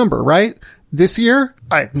great number, right? This year,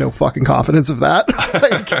 I have no fucking confidence of that.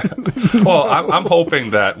 Well, I'm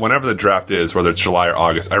hoping that whenever the draft is, whether it's July or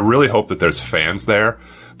August, I really hope that there's fans there,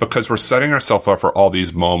 because we're setting ourselves up for all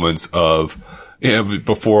these moments of,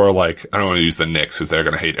 before, like, I don't want to use the Knicks because they're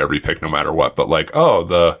going to hate every pick no matter what, but like, oh,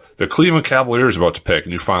 the Cleveland Cavaliers are about to pick,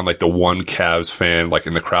 and you find like the one Cavs fan, like,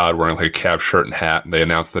 in the crowd wearing like a Cavs shirt and hat, and they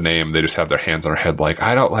announce the name, and they just have their hands on their head like,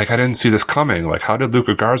 I didn't see this coming. Like, how did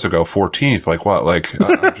Luka Garza go 14th? Like, what? Like,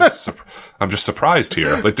 I'm just surprised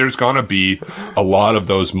here. Like, there's going to be a lot of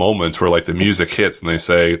those moments where like the music hits and they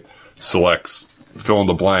say, selects fill in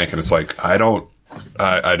the blank, and it's like, I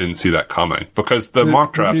didn't see that coming, because the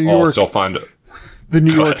mock drafts all still find it. the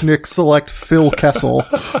New York Knicks select Phil Kessel.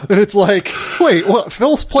 And it's like, wait, what?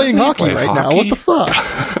 Phil's playing hockey right now. What the fuck?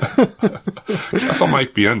 Kessel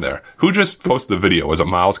might be in there. Who just posted the video? Was it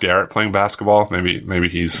Myles Garrett playing basketball? Maybe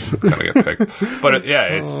he's gonna get picked. But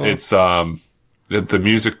the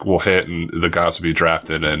music will hit and the guys will be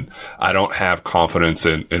drafted, and I don't have confidence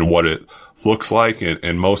in what it looks like.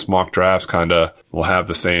 And most mock drafts kind of will have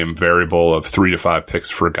the same variable of 3 to 5 picks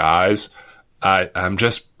for guys. I'm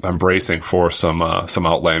bracing for some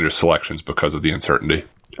outlandish selections because of the uncertainty.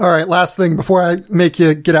 All right. Last thing before I make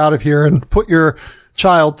you get out of here and put your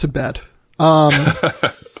child to bed.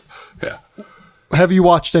 Yeah. Have you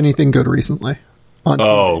watched anything good recently?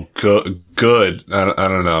 Oh, good. I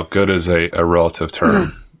don't know. Good is a relative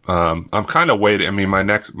term. I'm kind of waiting. I mean, my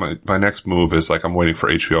next move is like, I'm waiting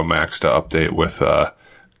for HBO Max to update with,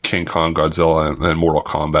 King Kong, Godzilla, and Mortal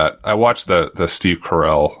Kombat. I watched the Steve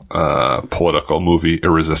Carell, political movie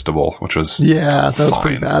Irresistible, which was that was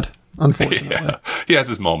pretty bad. Unfortunately. Yeah. He has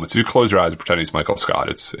his moments. If you close your eyes and pretend he's Michael Scott,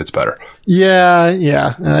 it's better.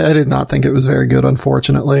 Yeah. I did not think it was very good,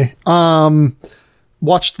 unfortunately.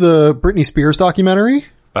 Watched the Britney Spears documentary.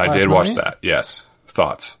 I did watch that. Yes.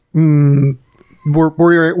 Thoughts? We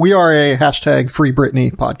are a hashtag Free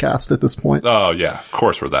Britney podcast at this point. Oh yeah, of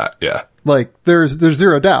course we're that. Yeah. Like there's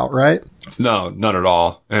zero doubt, right? No, none at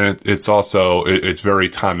all. And it's also, it's very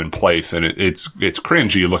time and place, and it's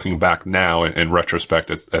cringy looking back now in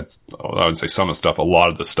retrospect. It's I would say some of the stuff, a lot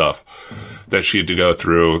of the stuff that she had to go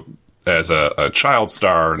through as a child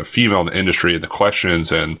star and a female in the industry, and the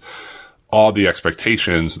questions and all the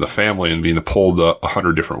expectations, the family, and being pulled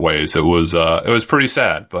 100 different ways. It was pretty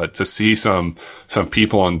sad, but to see some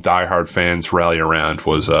people and diehard fans rally around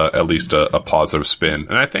was, at least a positive spin.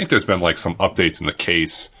 And I think there's been like some updates in the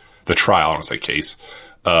case, the trial, I don't say case,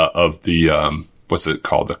 of the, what's it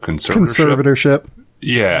called? The conservatorship.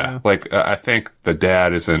 Yeah. Like, I think the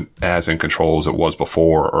dad isn't as in control as it was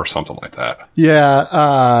before or something like that.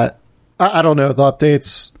 Yeah. I don't know the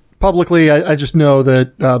updates. Publicly, I just know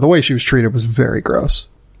that the way she was treated was very gross.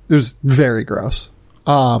 It was very gross.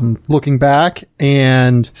 Looking back,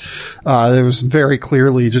 and there was very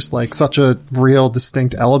clearly just like such a real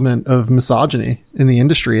distinct element of misogyny in the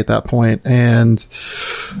industry at that point. And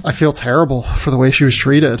I feel terrible for the way she was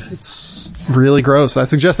treated. It's really gross. I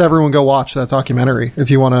suggest everyone go watch that documentary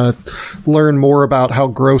if you want to learn more about how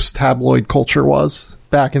gross tabloid culture was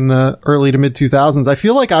back in the early to mid 2000s. I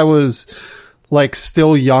feel like I was like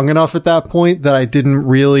still young enough at that point that I didn't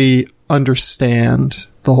really understand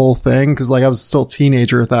the whole thing. Cause like I was still a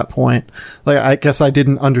teenager at that point. Like I guess I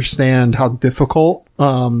didn't understand how difficult,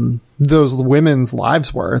 those women's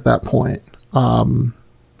lives were at that point.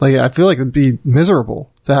 Like I feel like it'd be miserable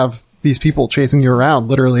to have these people chasing you around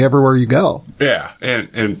literally everywhere you go. Yeah.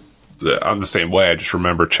 And I'm the same way. I just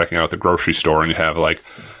remember checking out the grocery store, and you have like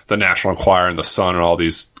the National Enquirer and the Sun and all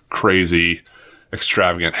these crazy,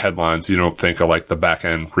 extravagant headlines. You don't think of like the back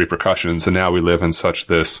end repercussions. And now we live in such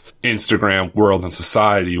this Instagram world and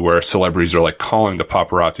society where celebrities are like calling the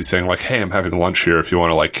paparazzi saying like, hey, I'm having lunch here if you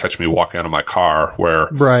want to like catch me walking out of my car, where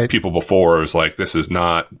people before was like, this is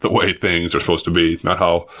not the way things are supposed to be, not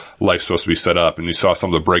how life's supposed to be set up. And you saw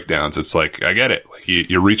some of the breakdowns. It's like, I get it. Like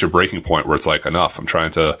you reach a breaking point where it's like, enough. I'm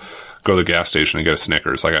trying to go to the gas station and get a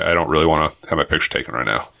Snickers. Like I don't really want to have my picture taken right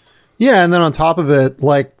now. Yeah, and then on top of it,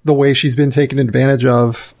 like the way she's been taken advantage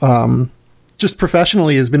of, just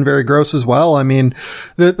professionally has been very gross as well. I mean,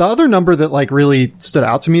 the other number that like really stood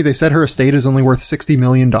out to me, they said her estate is only worth $60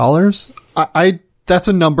 million. That's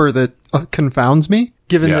a number that confounds me,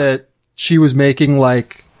 given that she was making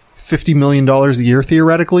like $50 million a year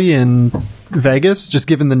theoretically in Vegas, just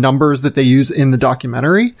given the numbers that they use in the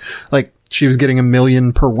documentary. Like she was getting $1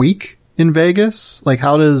 million per week in Vegas. Like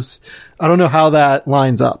I don't know how that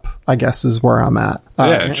lines up, I guess is where I'm at.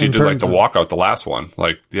 And she did like the walkout, the last one.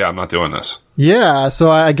 Like, yeah, I'm not doing this. Yeah.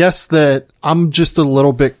 So I guess that I'm just a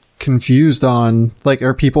little bit confused on like,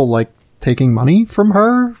 are people like taking money from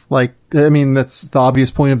her? Like, I mean, that's the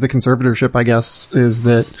obvious point of the conservatorship, I guess, is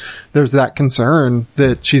that there's that concern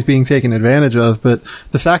that she's being taken advantage of. But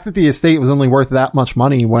the fact that the estate was only worth that much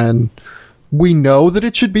money when we know that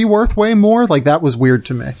it should be worth way more, like that was weird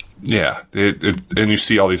to me. Yeah, and you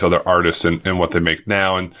see all these other artists and what they make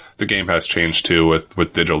now, and the game has changed too with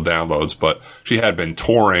digital downloads, but she had been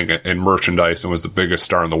touring and merchandise and was the biggest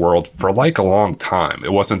star in the world for like a long time.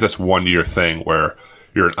 It wasn't this 1 year thing where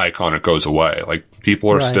you're an icon, it goes away. Like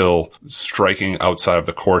people are still striking outside of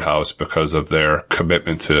the courthouse because of their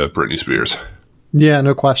commitment to Britney Spears. Yeah,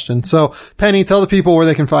 no question. So Penny, tell the people where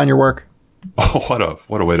they can find your work. Oh,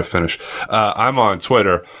 what a way to finish. I'm on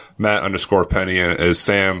Twitter, Matt_Penny, and as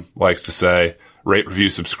Sam likes to say, rate, review,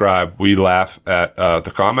 subscribe. We laugh at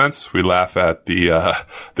the comments. We laugh at the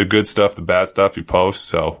good stuff, the bad stuff you post.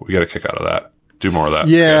 So we get a kick out of that. Do more of that.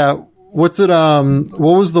 Yeah. What's it? What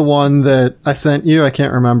was the one that I sent you? I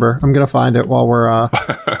can't remember. I'm gonna find it while we're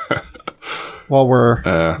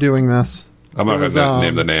doing this. I'm not going to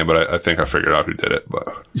name the name, but I think I figured out who did it.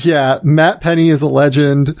 But yeah, Matt Penny is a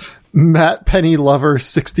legend. Matt Penny Lover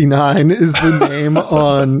 69 is the name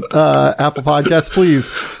on Apple Podcasts. Please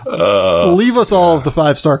leave us all of the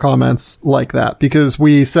 5-star comments like that, because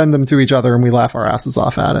we send them to each other and we laugh our asses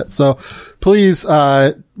off at it. So please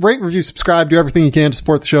rate, review, subscribe, do everything you can to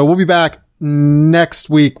support the show. We'll be back next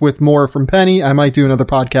week with more from Penny. I might do another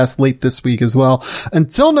podcast late this week as well.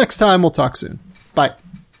 Until next time, we'll talk soon. Bye.